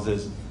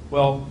houses?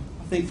 Well,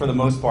 I think for the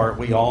most part,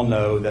 we all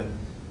know that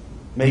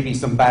maybe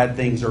some bad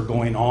things are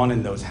going on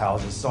in those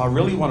houses. So I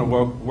really want to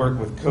work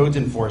with codes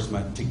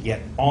enforcement to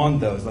get on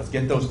those. Let's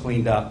get those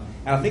cleaned up.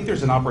 And I think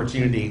there's an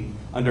opportunity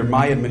under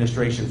my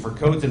administration for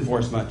codes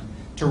enforcement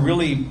to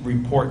really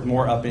report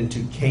more up into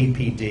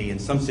KPD. In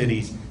some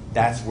cities,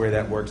 that's where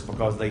that works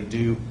because they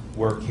do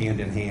work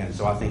hand in hand.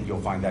 So I think you'll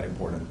find that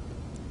important.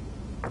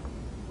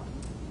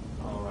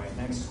 All right,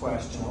 next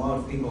question. A lot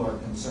of people are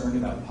concerned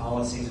about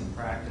policies and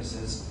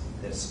practices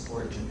that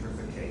support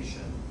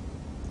gentrification.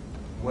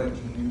 What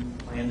do you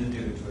plan to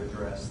do to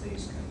address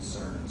these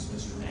concerns,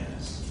 Mr.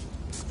 Manis?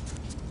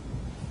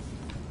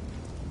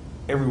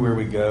 Everywhere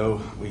we go,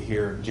 we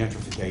hear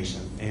gentrification,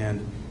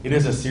 and it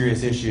is a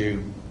serious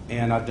issue,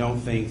 and I don't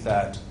think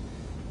that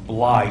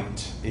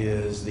blight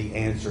is the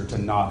answer to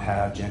not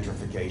have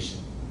gentrification.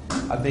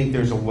 I think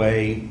there's a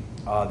way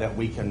that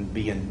we can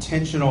be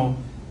intentional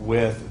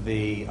with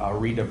the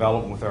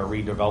redevelopment, with our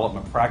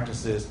redevelopment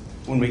practices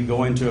when we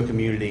go into a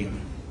community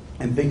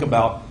and think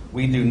about,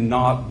 we do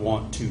not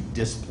want to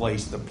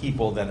displace the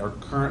people that are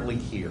currently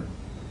here.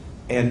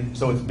 And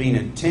so it's being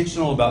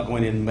intentional about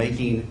going in,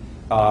 making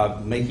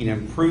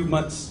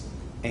improvements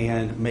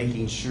and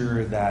making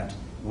sure that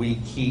we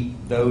keep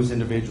those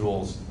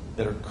individuals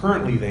that are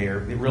currently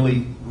there. It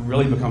really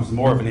becomes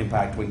more of an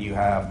impact when you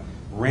have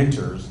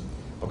renters,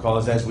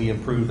 because as we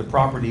improve the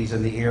properties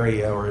in the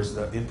area, or as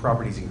the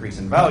properties increase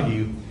in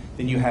value,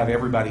 then you have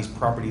everybody's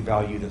property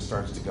value that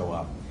starts to go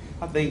up.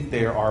 I think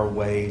there are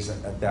ways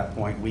at that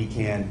point we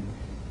can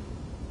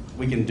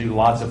do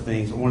lots of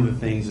things. One of the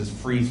things is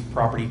freeze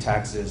property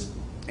taxes,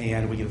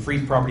 and we can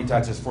freeze property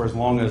taxes for as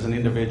long as an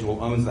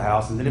individual owns the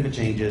house, and then if it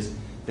changes,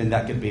 then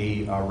that could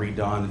be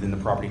redone, and then the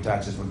property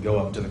taxes would go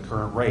up to the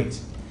current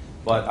rates.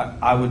 But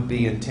I would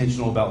be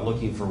intentional about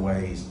looking for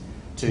ways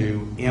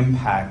to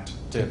impact,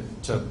 to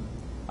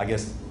I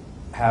guess,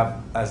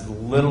 have as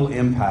little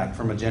impact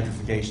from a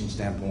gentrification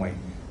standpoint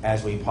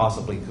as we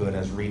possibly could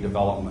as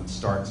redevelopment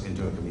starts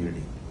into a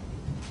community.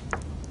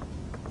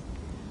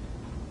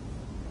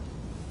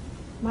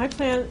 My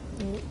plan,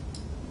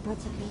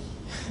 that's okay.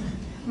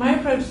 My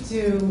approach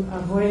to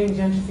avoiding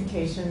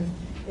gentrification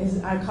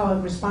is, I call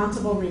it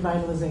responsible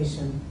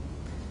revitalization.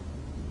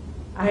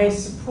 I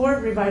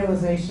support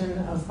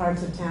revitalization of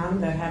parts of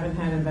town that haven't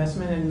had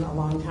investment in a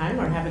long time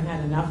or haven't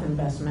had enough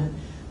investment,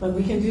 but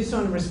we can do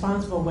so in a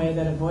responsible way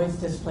that avoids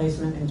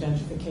displacement and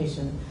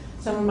gentrification.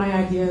 Some of my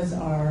ideas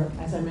are,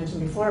 as I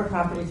mentioned before, a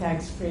property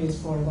tax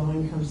freeze for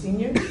low-income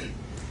seniors.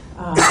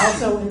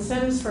 Also,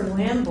 incentives for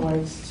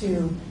landlords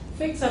to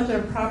fix up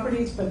their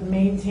properties but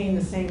maintain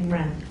the same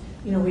rent.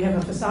 we have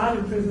a facade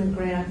improvement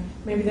grant.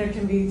 Maybe there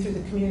can be, through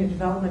the community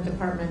development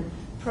department,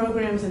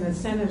 programs and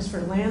incentives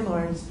for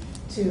landlords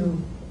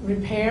to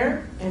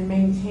repair and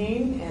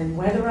maintain and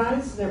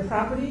weatherize their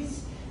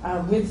properties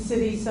with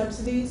city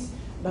subsidies.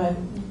 But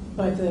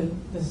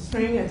the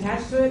string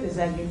attached to it is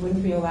that you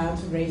wouldn't be allowed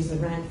to raise the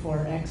rent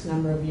for X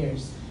number of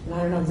years. And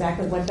I don't know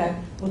exactly what that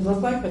would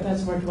look like, but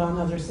that's worked well in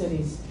other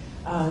cities.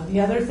 The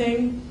other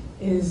thing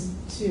is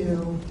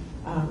to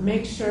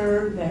make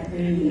sure that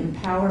we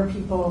empower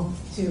people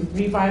to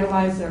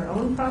revitalize their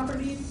own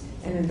properties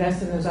and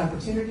invest in those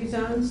opportunity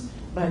zones.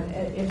 But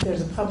if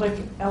there's a public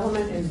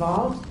element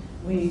involved,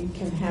 we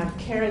can have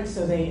carrots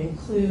so they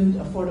include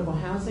affordable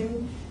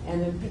housing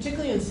and then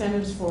particularly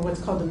incentives for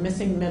what's called the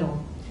missing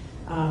middle.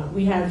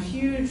 We have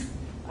huge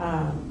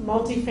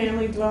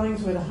multifamily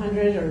dwellings with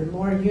 100 or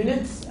more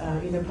units,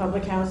 either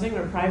public housing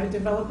or private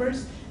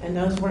developers, and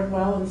those work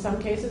well in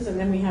some cases. And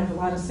then we have a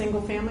lot of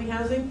single-family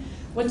housing.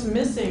 What's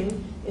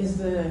missing is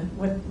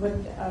what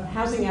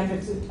housing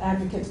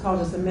advocates call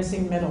as the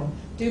missing middle: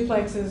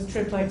 duplexes,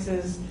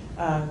 triplexes,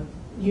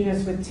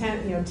 units with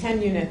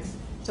 10 units.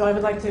 So I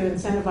would like to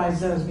incentivize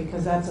those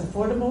because that's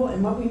affordable,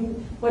 and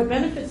what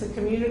benefits the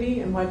community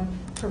and what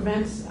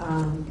prevents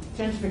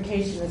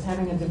gentrification is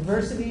having a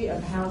diversity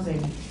of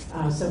housing.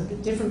 So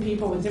different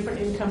people with different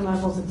income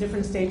levels at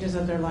different stages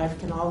of their life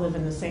can all live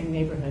in the same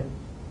neighborhood.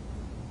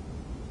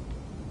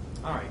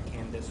 All right,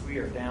 candidates, we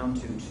are down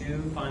to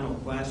 2 final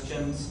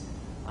questions.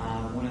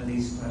 One of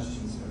these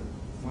questions,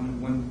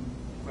 one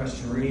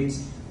question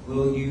reads,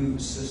 will you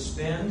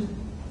suspend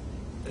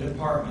the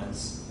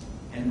departments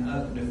and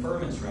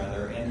deferments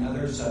rather, and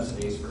other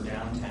subsidies for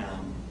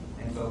downtown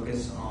and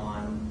focus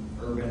on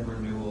urban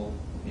renewal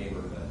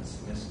neighborhoods?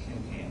 Ms.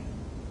 Kincaid.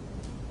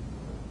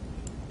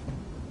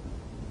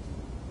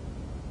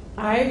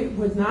 I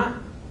would not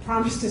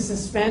promise to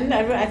suspend.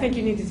 I think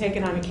you need to take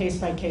it on a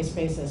case-by-case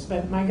basis.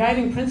 But my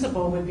guiding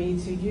principle would be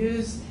to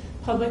use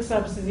public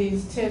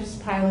subsidies,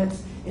 TIFs,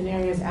 pilots in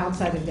areas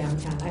outside of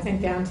downtown. I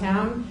think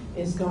downtown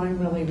is going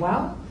really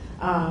well.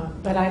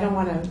 But I don't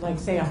want to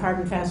say a hard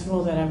and fast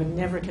rule that I would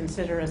never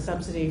consider a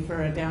subsidy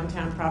for a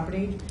downtown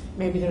property.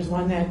 Maybe there's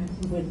one that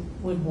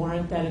would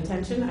warrant that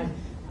attention.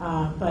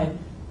 But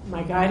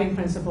my guiding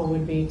principle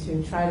would be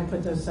to try to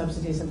put those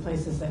subsidies in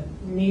places that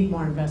need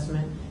more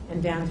investment,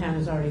 and downtown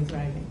is already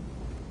thriving.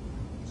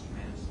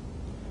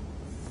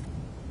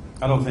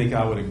 I don't think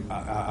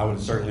I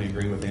would certainly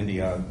agree with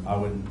Indy. I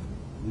would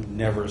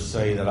never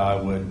say that I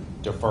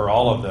would defer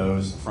all of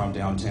those from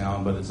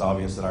downtown, but it's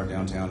obvious that our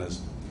downtown is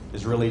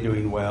really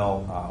doing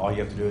well. All you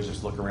have to do is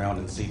just look around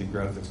and see the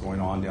growth that's going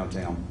on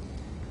downtown.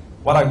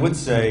 What I would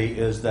say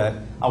is that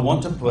I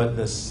want to put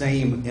the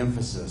same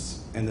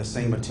emphasis and the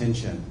same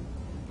attention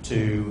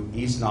to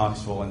East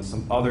Knoxville and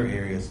some other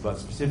areas, but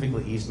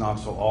specifically East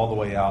Knoxville all the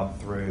way out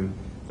through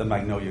the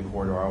Magnolia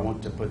Corridor. I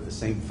want to put the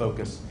same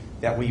focus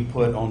that we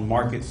put on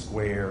Market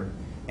Square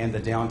and the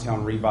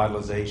downtown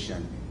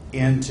revitalization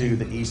into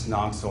the East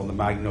Knoxville and the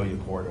Magnolia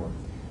Corridor.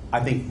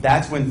 I think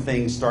that's when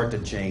things start to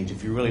change.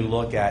 If you really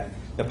look at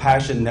the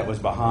passion that was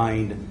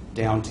behind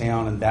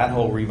downtown and that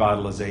whole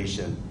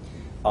revitalization,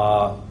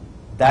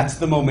 that's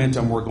the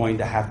momentum we're going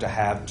to have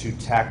to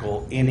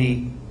tackle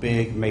any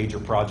big major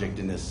project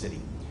in this city.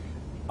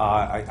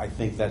 I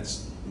think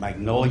that's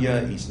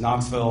Magnolia, East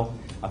Knoxville.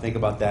 I think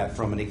about that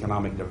from an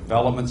economic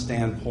development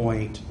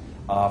standpoint,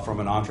 from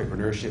an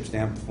entrepreneurship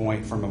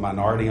standpoint, from a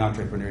minority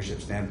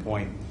entrepreneurship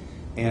standpoint.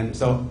 And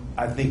so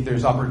I think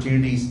there's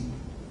opportunities.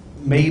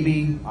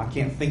 Maybe, I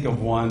can't think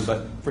of one,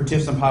 but for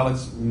TIFs and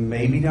pilots,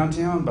 maybe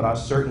downtown, but I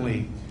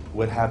certainly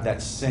would have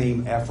that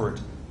same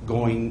effort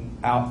going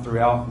out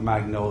throughout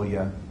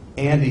Magnolia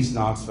and East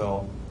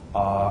Knoxville,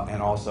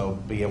 and also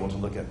be able to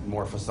look at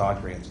more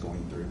facade grants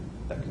going through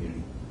that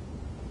community.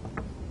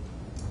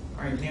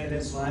 All right,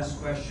 candidates, last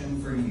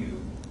question for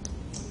you.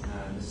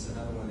 This is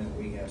another one that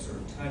we have sort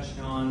of touched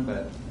on,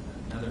 but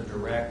another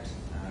direct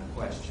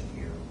question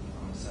here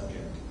on the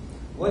subject.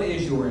 What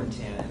is your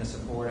intent in the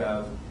support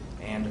of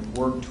and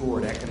work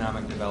toward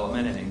economic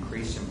development and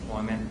increased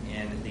employment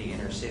in the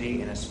inner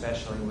city, and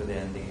especially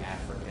within the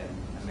African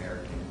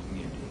American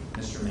community?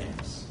 Mr.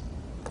 Mance.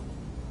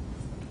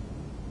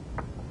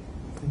 I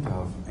think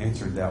I've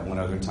answered that one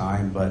other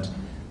time, but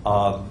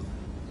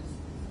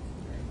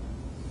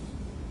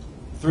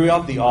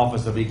throughout the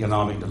Office of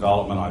Economic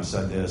Development, I've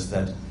said this,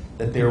 that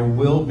there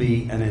will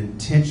be an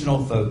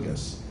intentional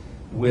focus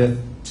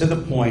to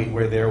the point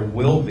where there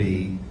will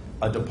be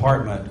a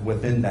department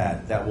within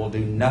that will do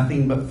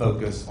nothing but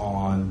focus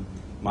on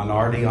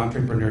minority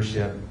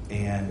entrepreneurship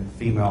and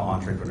female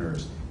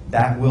entrepreneurs.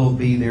 That will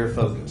be their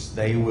focus.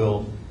 They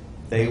will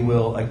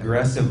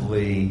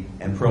aggressively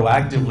and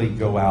proactively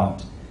go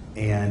out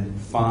and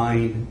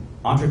find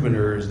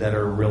entrepreneurs that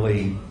are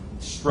really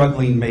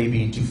struggling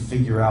maybe to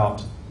figure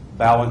out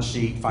balance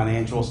sheet,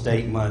 financial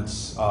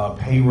statements,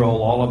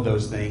 payroll, all of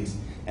those things,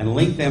 and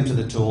link them to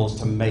the tools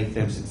to make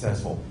them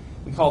successful.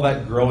 We call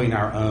that growing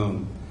our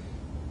own.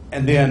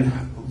 And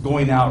then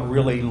going out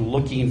really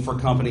looking for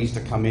companies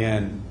to come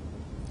in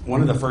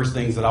one of the first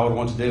things that I would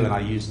want to do, and I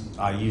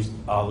used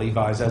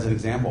Levi's as an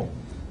example.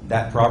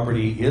 That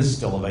property is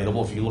still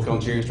available. If you look on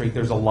Cherry Street,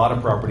 there's a lot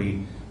of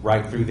property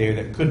right through there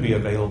that could be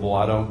available.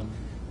 I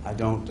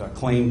don't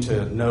claim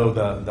to know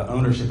the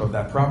ownership of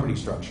that property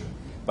structure,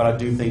 but I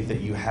do think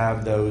that you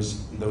have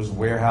those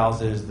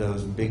warehouses,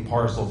 those big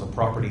parcels of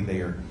property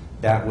there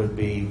that would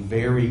be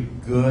very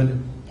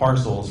good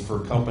parcels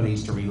for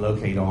companies to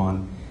relocate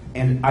on.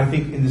 And I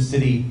think in the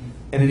city,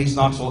 and in East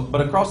Knoxville,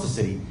 but across the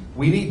city,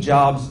 we need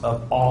jobs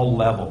of all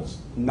levels,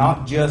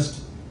 not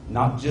just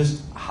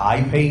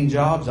high-paying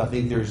jobs. I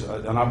think there's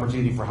an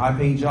opportunity for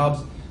high-paying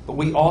jobs, but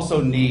we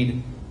also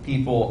need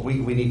people, we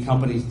need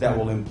companies that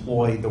will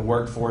employ the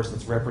workforce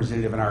that's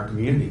representative in our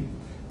community.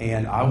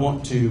 And I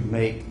want to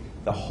make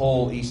the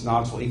whole East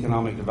Knoxville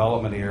economic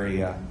development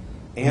area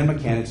and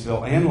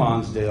Mechanicsville and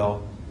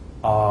Lonsdale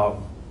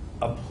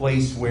a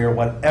place where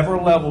whatever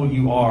level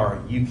you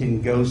are, you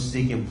can go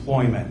seek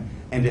employment,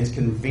 and it's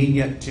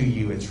convenient to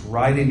you. It's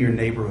right in your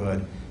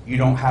neighborhood. You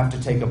don't have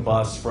to take a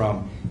bus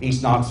from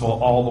East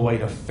Knoxville all the way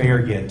to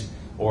Farragut,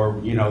 or,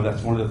 you know,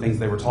 that's one of the things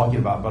they were talking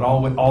about, but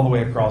all the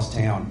way across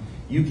town.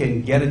 You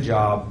can get a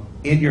job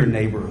in your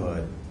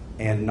neighborhood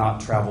and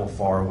not travel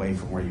far away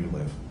from where you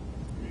live.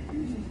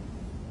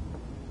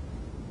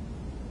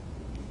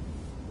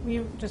 Will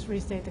you just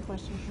restate the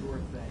question? Sure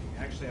thing.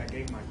 Actually, I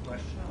gave my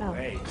question Oh.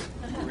 away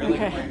really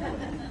Okay. quickly.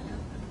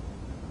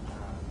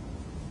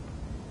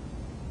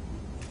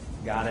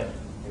 Got it.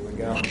 Here we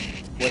go.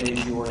 What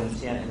is your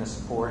intent in the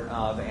support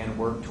of and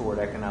work toward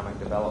economic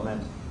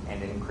development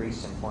and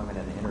increased employment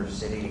in the inner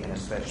city, and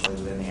especially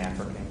within the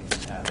African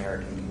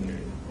American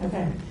community?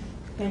 Okay,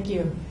 thank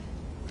you.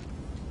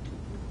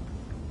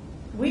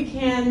 We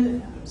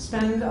can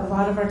spend a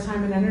lot of our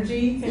time and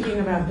energy thinking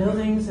about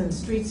buildings and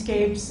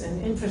streetscapes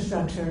and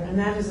infrastructure, and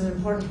that is an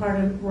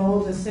important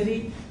role of the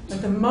city.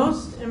 But the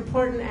most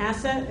important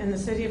asset in the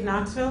city of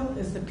Knoxville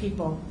is the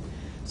people.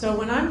 So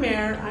when I'm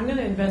mayor, I'm going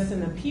to invest in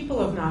the people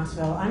of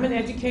Knoxville. I'm an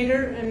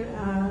educator, and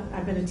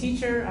I've been a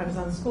teacher. I was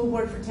on the school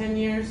board for 10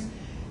 years.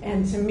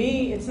 And to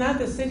me, it's not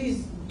the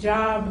city's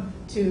job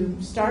to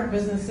start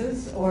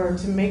businesses or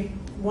to make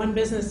one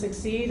business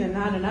succeed and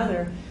not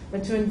another,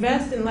 but to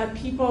invest and let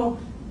people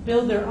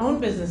build their own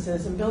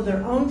businesses and build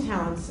their own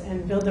talents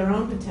and build their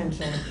own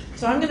potential.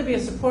 So I'm going to be a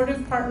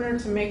supportive partner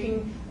to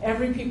making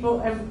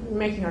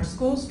making our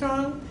schools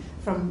strong,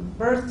 from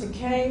birth to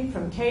K,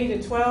 from K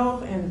to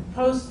 12, and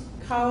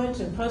post-college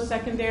and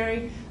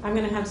post-secondary. I'm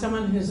going to have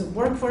someone who's a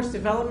workforce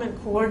development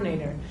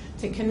coordinator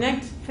to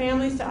connect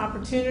families to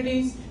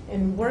opportunities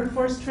in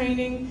workforce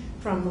training,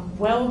 from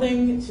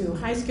welding to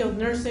high-skilled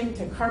nursing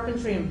to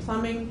carpentry and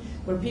plumbing,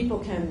 where people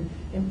can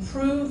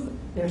improve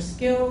their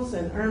skills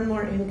and earn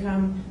more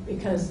income,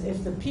 because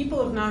if the people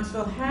of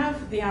Knoxville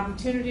have the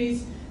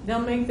opportunities,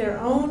 they'll make their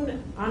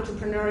own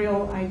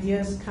entrepreneurial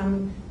ideas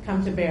come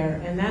to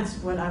bear, and that's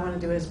what I want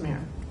to do as mayor.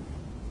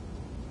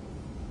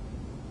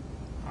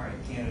 All right,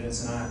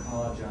 candidates, and I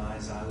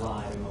apologize, I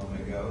lied a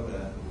moment ago.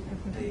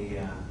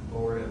 The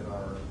board of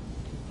our,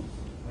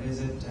 what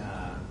is it?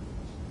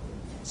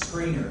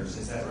 Screeners,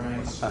 is that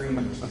right?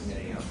 Screeners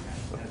committee, okay.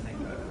 I had to think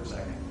about it for a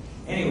second.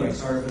 Anyway,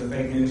 sorry for the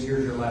fake news.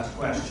 Here's your last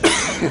question.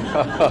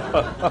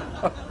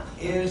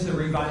 Is the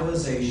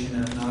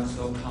revitalization of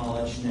Knoxville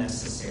College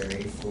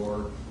necessary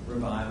for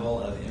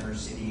revival of inner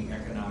city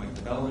economic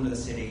development of the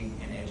city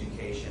and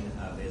education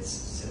of its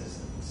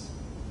citizens?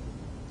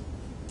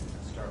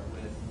 I'll start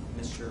with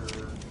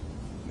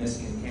Ms.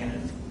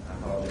 Kincannon. I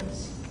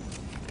apologize.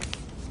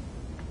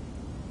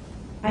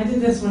 I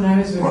did this when I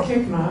was with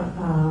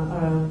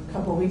KICMA a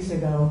couple weeks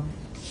ago.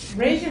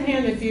 Raise your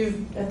hand if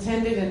you've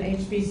attended an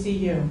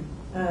HBCU,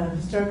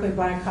 historically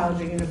black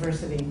college or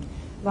university.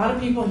 A lot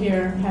of people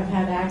here have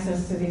had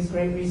access to these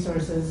great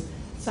resources.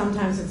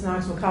 Sometimes it's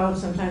Knoxville College,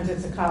 sometimes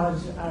it's a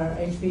college or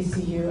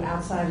HBCU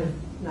outside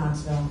of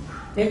Knoxville.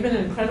 They've been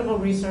an incredible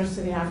resource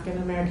to the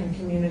African American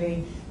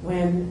community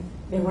when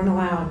they weren't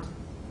allowed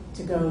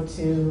to go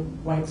to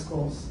white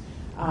schools.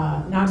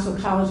 Knoxville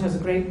College has a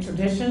great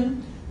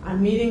tradition.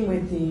 I'm meeting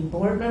with the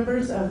board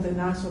members of the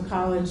Knoxville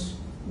College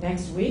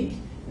next week,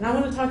 and I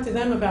want to talk to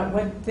them about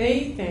what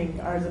they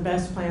think are the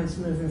best plans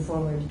moving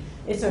forward.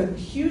 It's a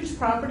huge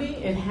property.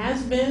 It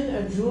has been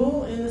a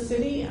jewel in the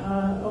city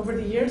over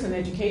the years, an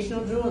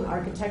educational jewel, an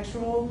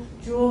architectural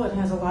jewel. It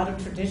has a lot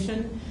of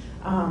tradition.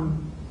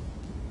 I'm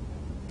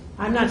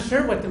not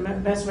sure what the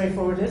best way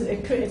forward is.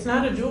 It's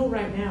not a jewel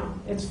right now.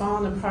 It's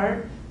fallen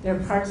apart. There are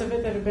parts of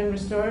it that have been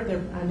restored.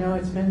 I know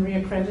it's been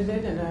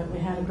reaccredited, and we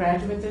had a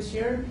graduate this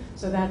year,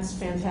 so that's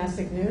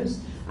fantastic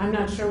news. I'm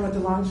not sure what the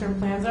long-term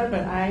plans are,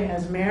 but I,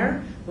 as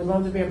mayor, would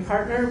love to be a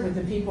partner with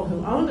the people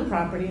who own the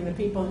property and the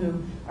people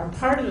who are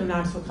part of the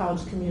Knoxville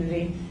College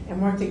community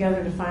and work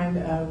together to find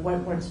what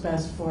works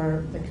best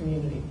for the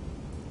community.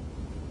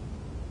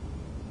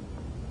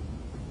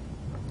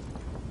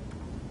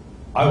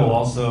 I will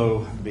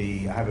also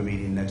have a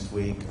meeting next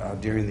week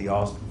during the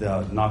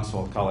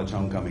Knoxville College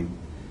homecoming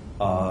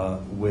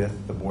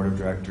with the board of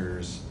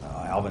directors.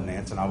 Alvin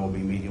Nance and I will be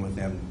meeting with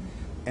them.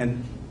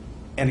 And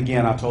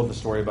again, I told the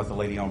story about the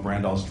lady on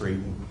Brandall Street.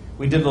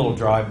 we did a little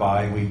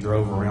drive-by. We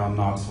drove around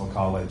Knoxville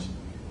College,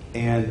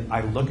 and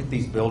I look at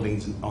these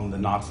buildings on the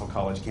Knoxville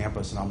College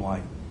campus, and I'm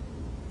like,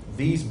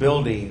 these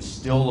buildings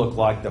still look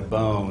like the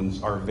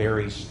bones are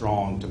very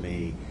strong to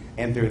me,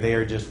 and they're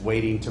there just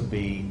waiting to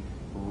be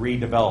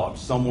redeveloped,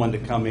 someone to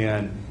come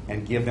in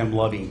and give them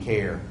loving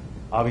care.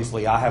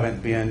 Obviously, I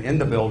haven't been in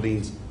the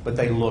buildings, but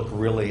they look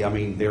really, I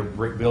mean, they're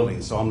brick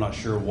buildings, so I'm not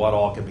sure what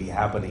all could be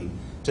happening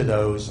to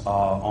those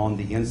on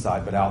the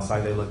inside, but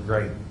outside they look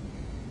great.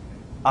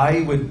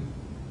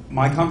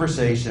 My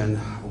conversation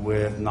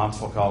with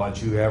Knoxville College,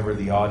 whoever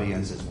the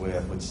audience is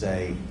with, would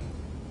say,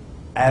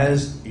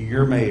 as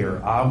your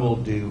mayor, I will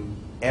do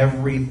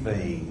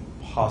everything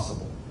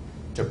possible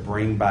to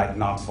bring back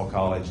Knoxville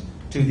College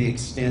to the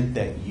extent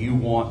that you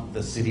want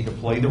the city to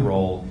play the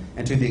role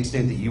and to the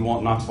extent that you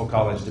want Knoxville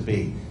College to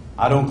be.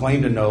 I don't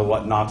claim to know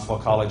what Knoxville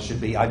College should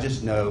be. I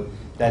just know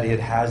that it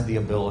has the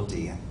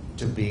ability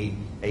to be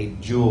a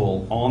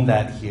jewel on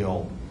that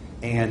hill.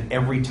 And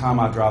every time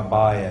I drive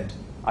by it,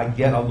 I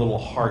get a little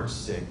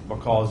heartsick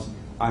because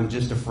I'm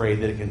just afraid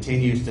that it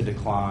continues to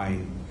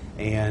decline,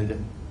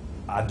 and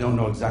I don't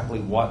know exactly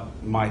what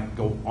might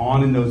go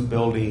on in those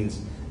buildings,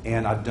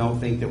 and I don't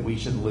think that we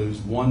should lose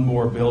one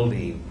more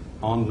building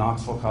on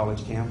Knoxville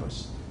College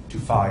campus to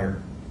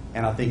fire.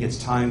 And I think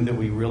it's time that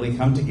we really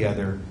come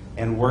together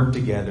and work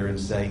together and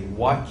say,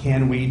 what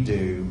can we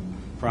do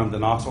from the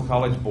Knoxville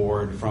College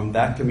Board, from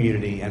that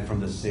community, and from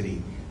the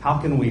city? How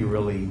can we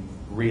really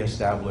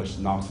reestablish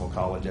Knoxville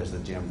College as the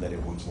gem that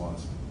it once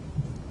was?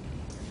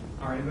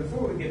 All right, and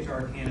before we get to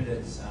our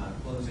candidates'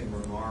 closing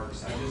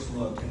remarks, I just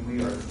looked, and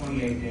we are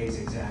 28 days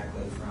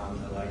exactly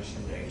from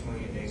Election Day,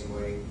 28 days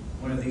away.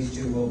 One of these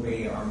two will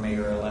be our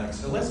mayor-elect.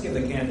 So let's give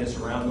the candidates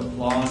a round of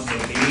applause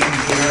for being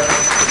here.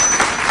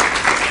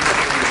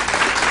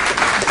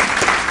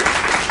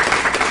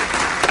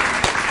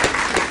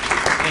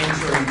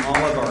 Answering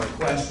all of our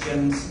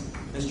questions.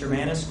 Mr.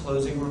 Manis,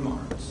 closing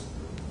remarks.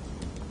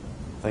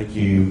 Thank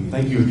you.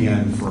 Thank you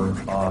again for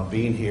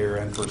being here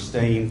and for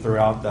staying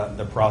throughout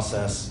the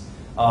process.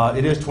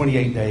 It is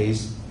 28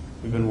 days.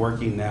 We've been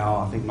working now,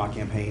 I think my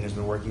campaign has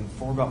been working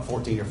for about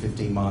 14 or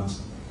 15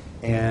 months.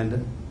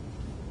 And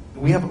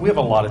we have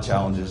a lot of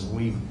challenges.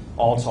 We've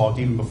all talked,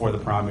 even before the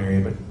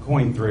primary, but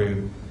going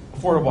through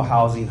affordable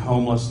housing,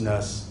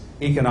 homelessness,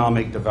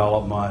 economic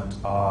development,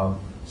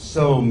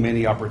 so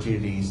many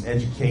opportunities,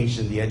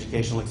 education, the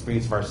educational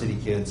experience of our city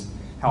kids,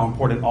 how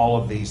important all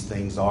of these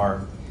things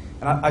are.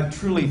 And I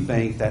truly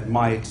think that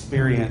my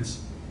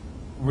experience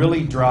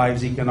really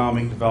drives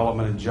economic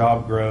development and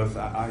job growth.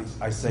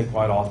 I say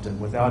quite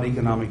often, without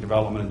economic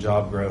development and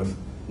job growth,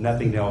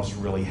 nothing else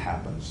really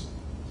happens.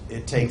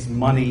 It takes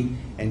money,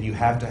 and you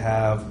have to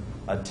have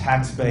a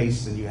tax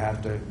base, and you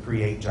have to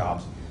create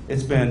jobs.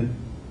 It's been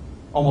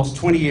almost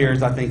 20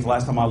 years, I think,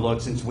 last time I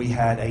looked, since we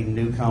had a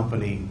new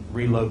company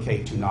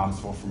relocate to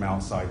Knoxville from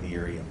outside the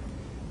area.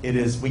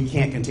 We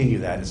can't continue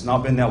that. It's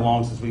not been that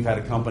long since we've had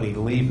a company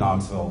leave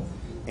Knoxville,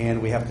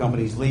 and we have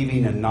companies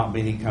leaving and not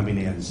many coming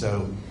in.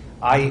 So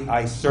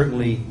I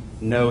certainly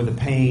know the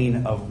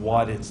pain of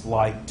what it's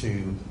like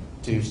to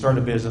start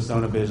a business,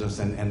 own a business,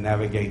 and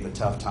navigate the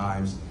tough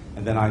times.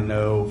 And then I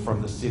know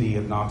from the city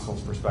of Knoxville's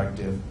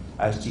perspective,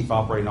 as Chief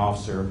Operating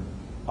Officer,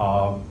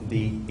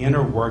 the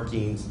inner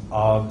workings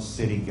of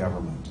city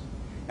government.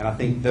 And I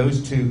think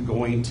those two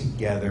going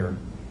together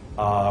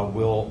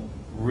will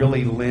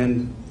really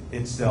lend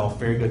itself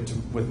very good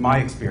with my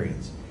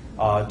experience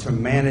to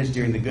manage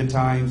during the good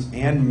times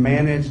and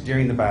manage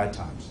during the bad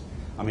times.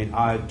 I mean,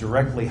 I've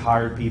directly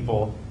hired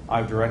people,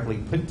 I've directly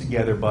put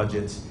together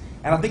budgets,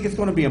 and I think it's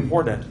going to be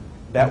important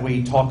that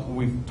we've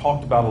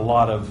talked about a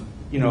lot of,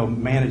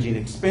 managing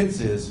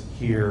expenses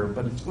here,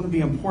 but it's going to be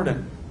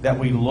important that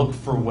we look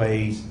for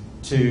ways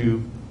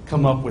to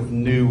come up with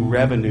new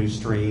revenue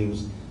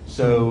streams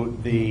so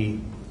the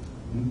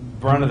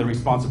brunt of the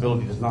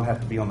responsibility does not have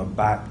to be on the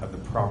back of the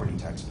property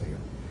taxpayer.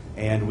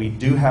 And we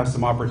do have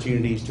some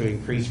opportunities to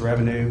increase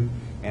revenue,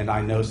 and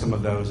I know some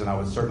of those, and I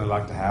would certainly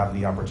like to have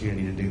the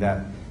opportunity to do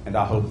that, and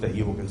I hope that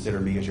you will consider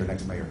me as your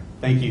next mayor.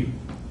 Thank you.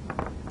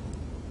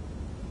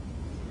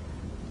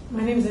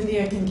 My name is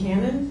India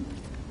Kincannon.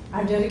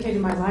 I've dedicated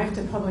my life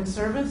to public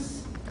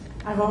service.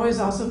 I've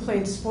always also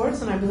played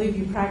sports, and I believe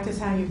you practice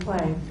how you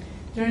play.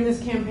 During this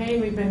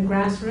campaign, we've been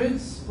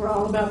grassroots. We're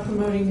all about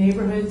promoting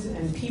neighborhoods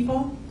and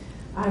people.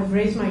 I've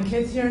raised my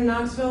kids here in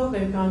Knoxville.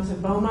 They've gone to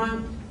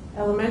Beaumont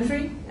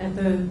Elementary at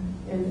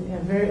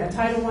a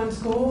Title I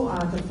school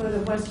at the foot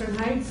of Western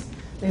Heights.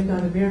 They've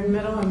gone to Bearden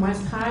Middle and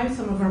West High,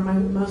 some of our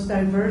most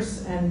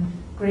diverse and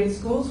great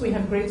schools. We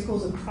have great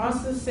schools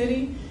across the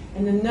city.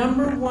 And the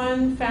number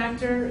one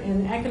factor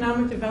in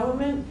economic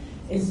development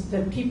is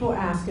that people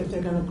ask if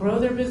they're going to grow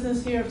their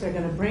business here, if they're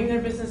going to bring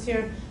their business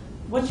here.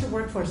 What's your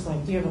workforce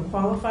like? Do you have a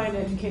qualified,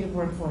 educated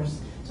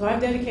workforce? So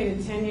I've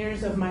dedicated 10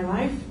 years of my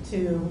life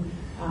to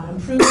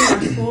improving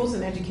our schools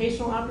and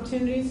educational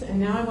opportunities, and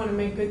now I want to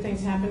make good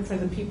things happen for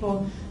the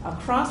people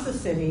across the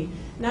city,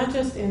 not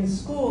just in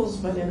schools,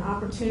 but in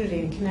opportunity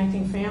and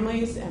connecting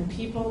families and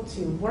people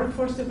to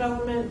workforce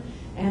development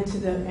and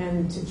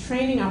to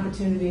training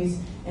opportunities.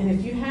 And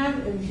if you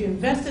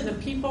invest in the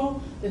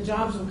people, the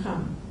jobs will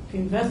come. If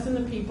you invest in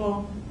the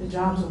people, the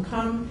jobs will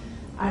come.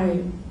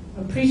 I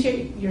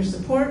appreciate your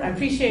support. I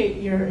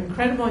appreciate your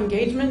incredible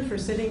engagement for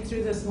sitting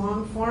through this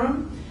long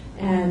forum.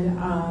 And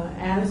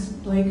as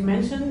Blake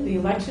mentioned, the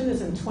election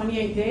is in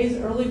 28 days.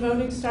 Early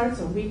voting starts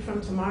a week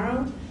from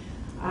tomorrow.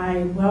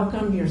 I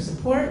welcome your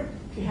support.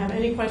 If you have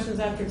any questions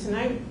after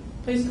tonight,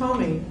 please call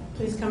me.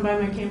 Please come by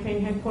my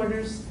campaign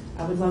headquarters.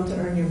 I would love to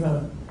earn your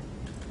vote.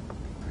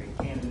 Great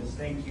candidates,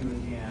 thank you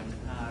again.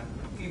 A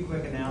few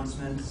quick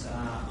announcements.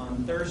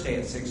 On Thursday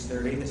at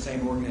 6:30, the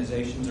same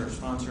organizations are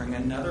sponsoring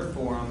another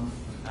forum,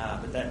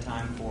 but that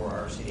time for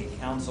our city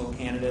council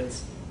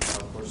candidates.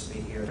 Of course,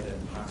 be here at the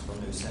Knoxville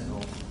News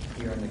Sentinel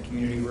here in the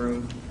community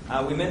room.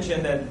 We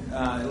mentioned that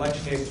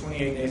election day is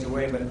 28 days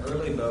away, but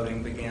early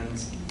voting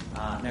begins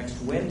next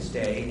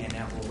Wednesday, and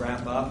that will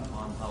wrap up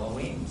on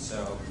Halloween.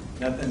 So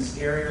nothing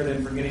scarier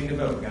than forgetting to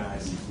vote,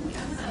 guys.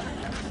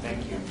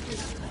 Thank you.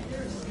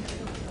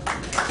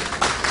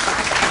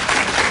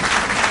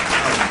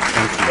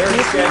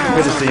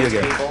 Good to see you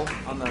again.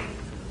 On the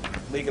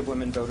League of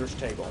Women Voters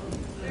table.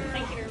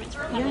 Thank you very much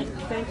for coming.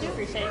 Thank you.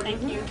 Appreciate it.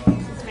 Thank you.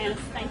 Mrs. Manis,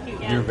 thank you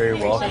again. You're very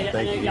Appreciate welcome. it.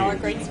 Thank I know you. y'all are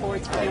great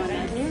sports for doing it.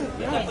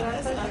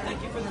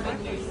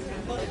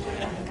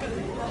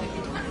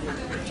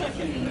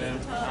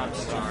 I'm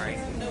sorry.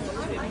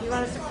 You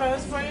want us to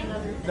pose for you?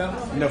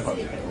 No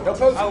post. No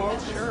post. Oh, well,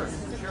 sure.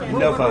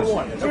 No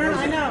post. Sure,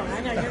 I know.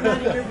 You're not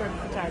in your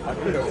birth card. I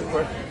think that's a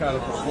question kind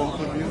of for both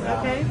of you.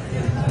 Okay.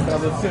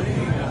 Kind of simple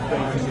thing in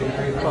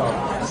the talk.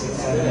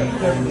 They have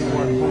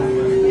 71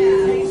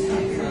 movements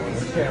on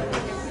the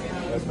campus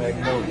at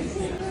Magnolia.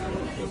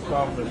 The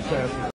conference has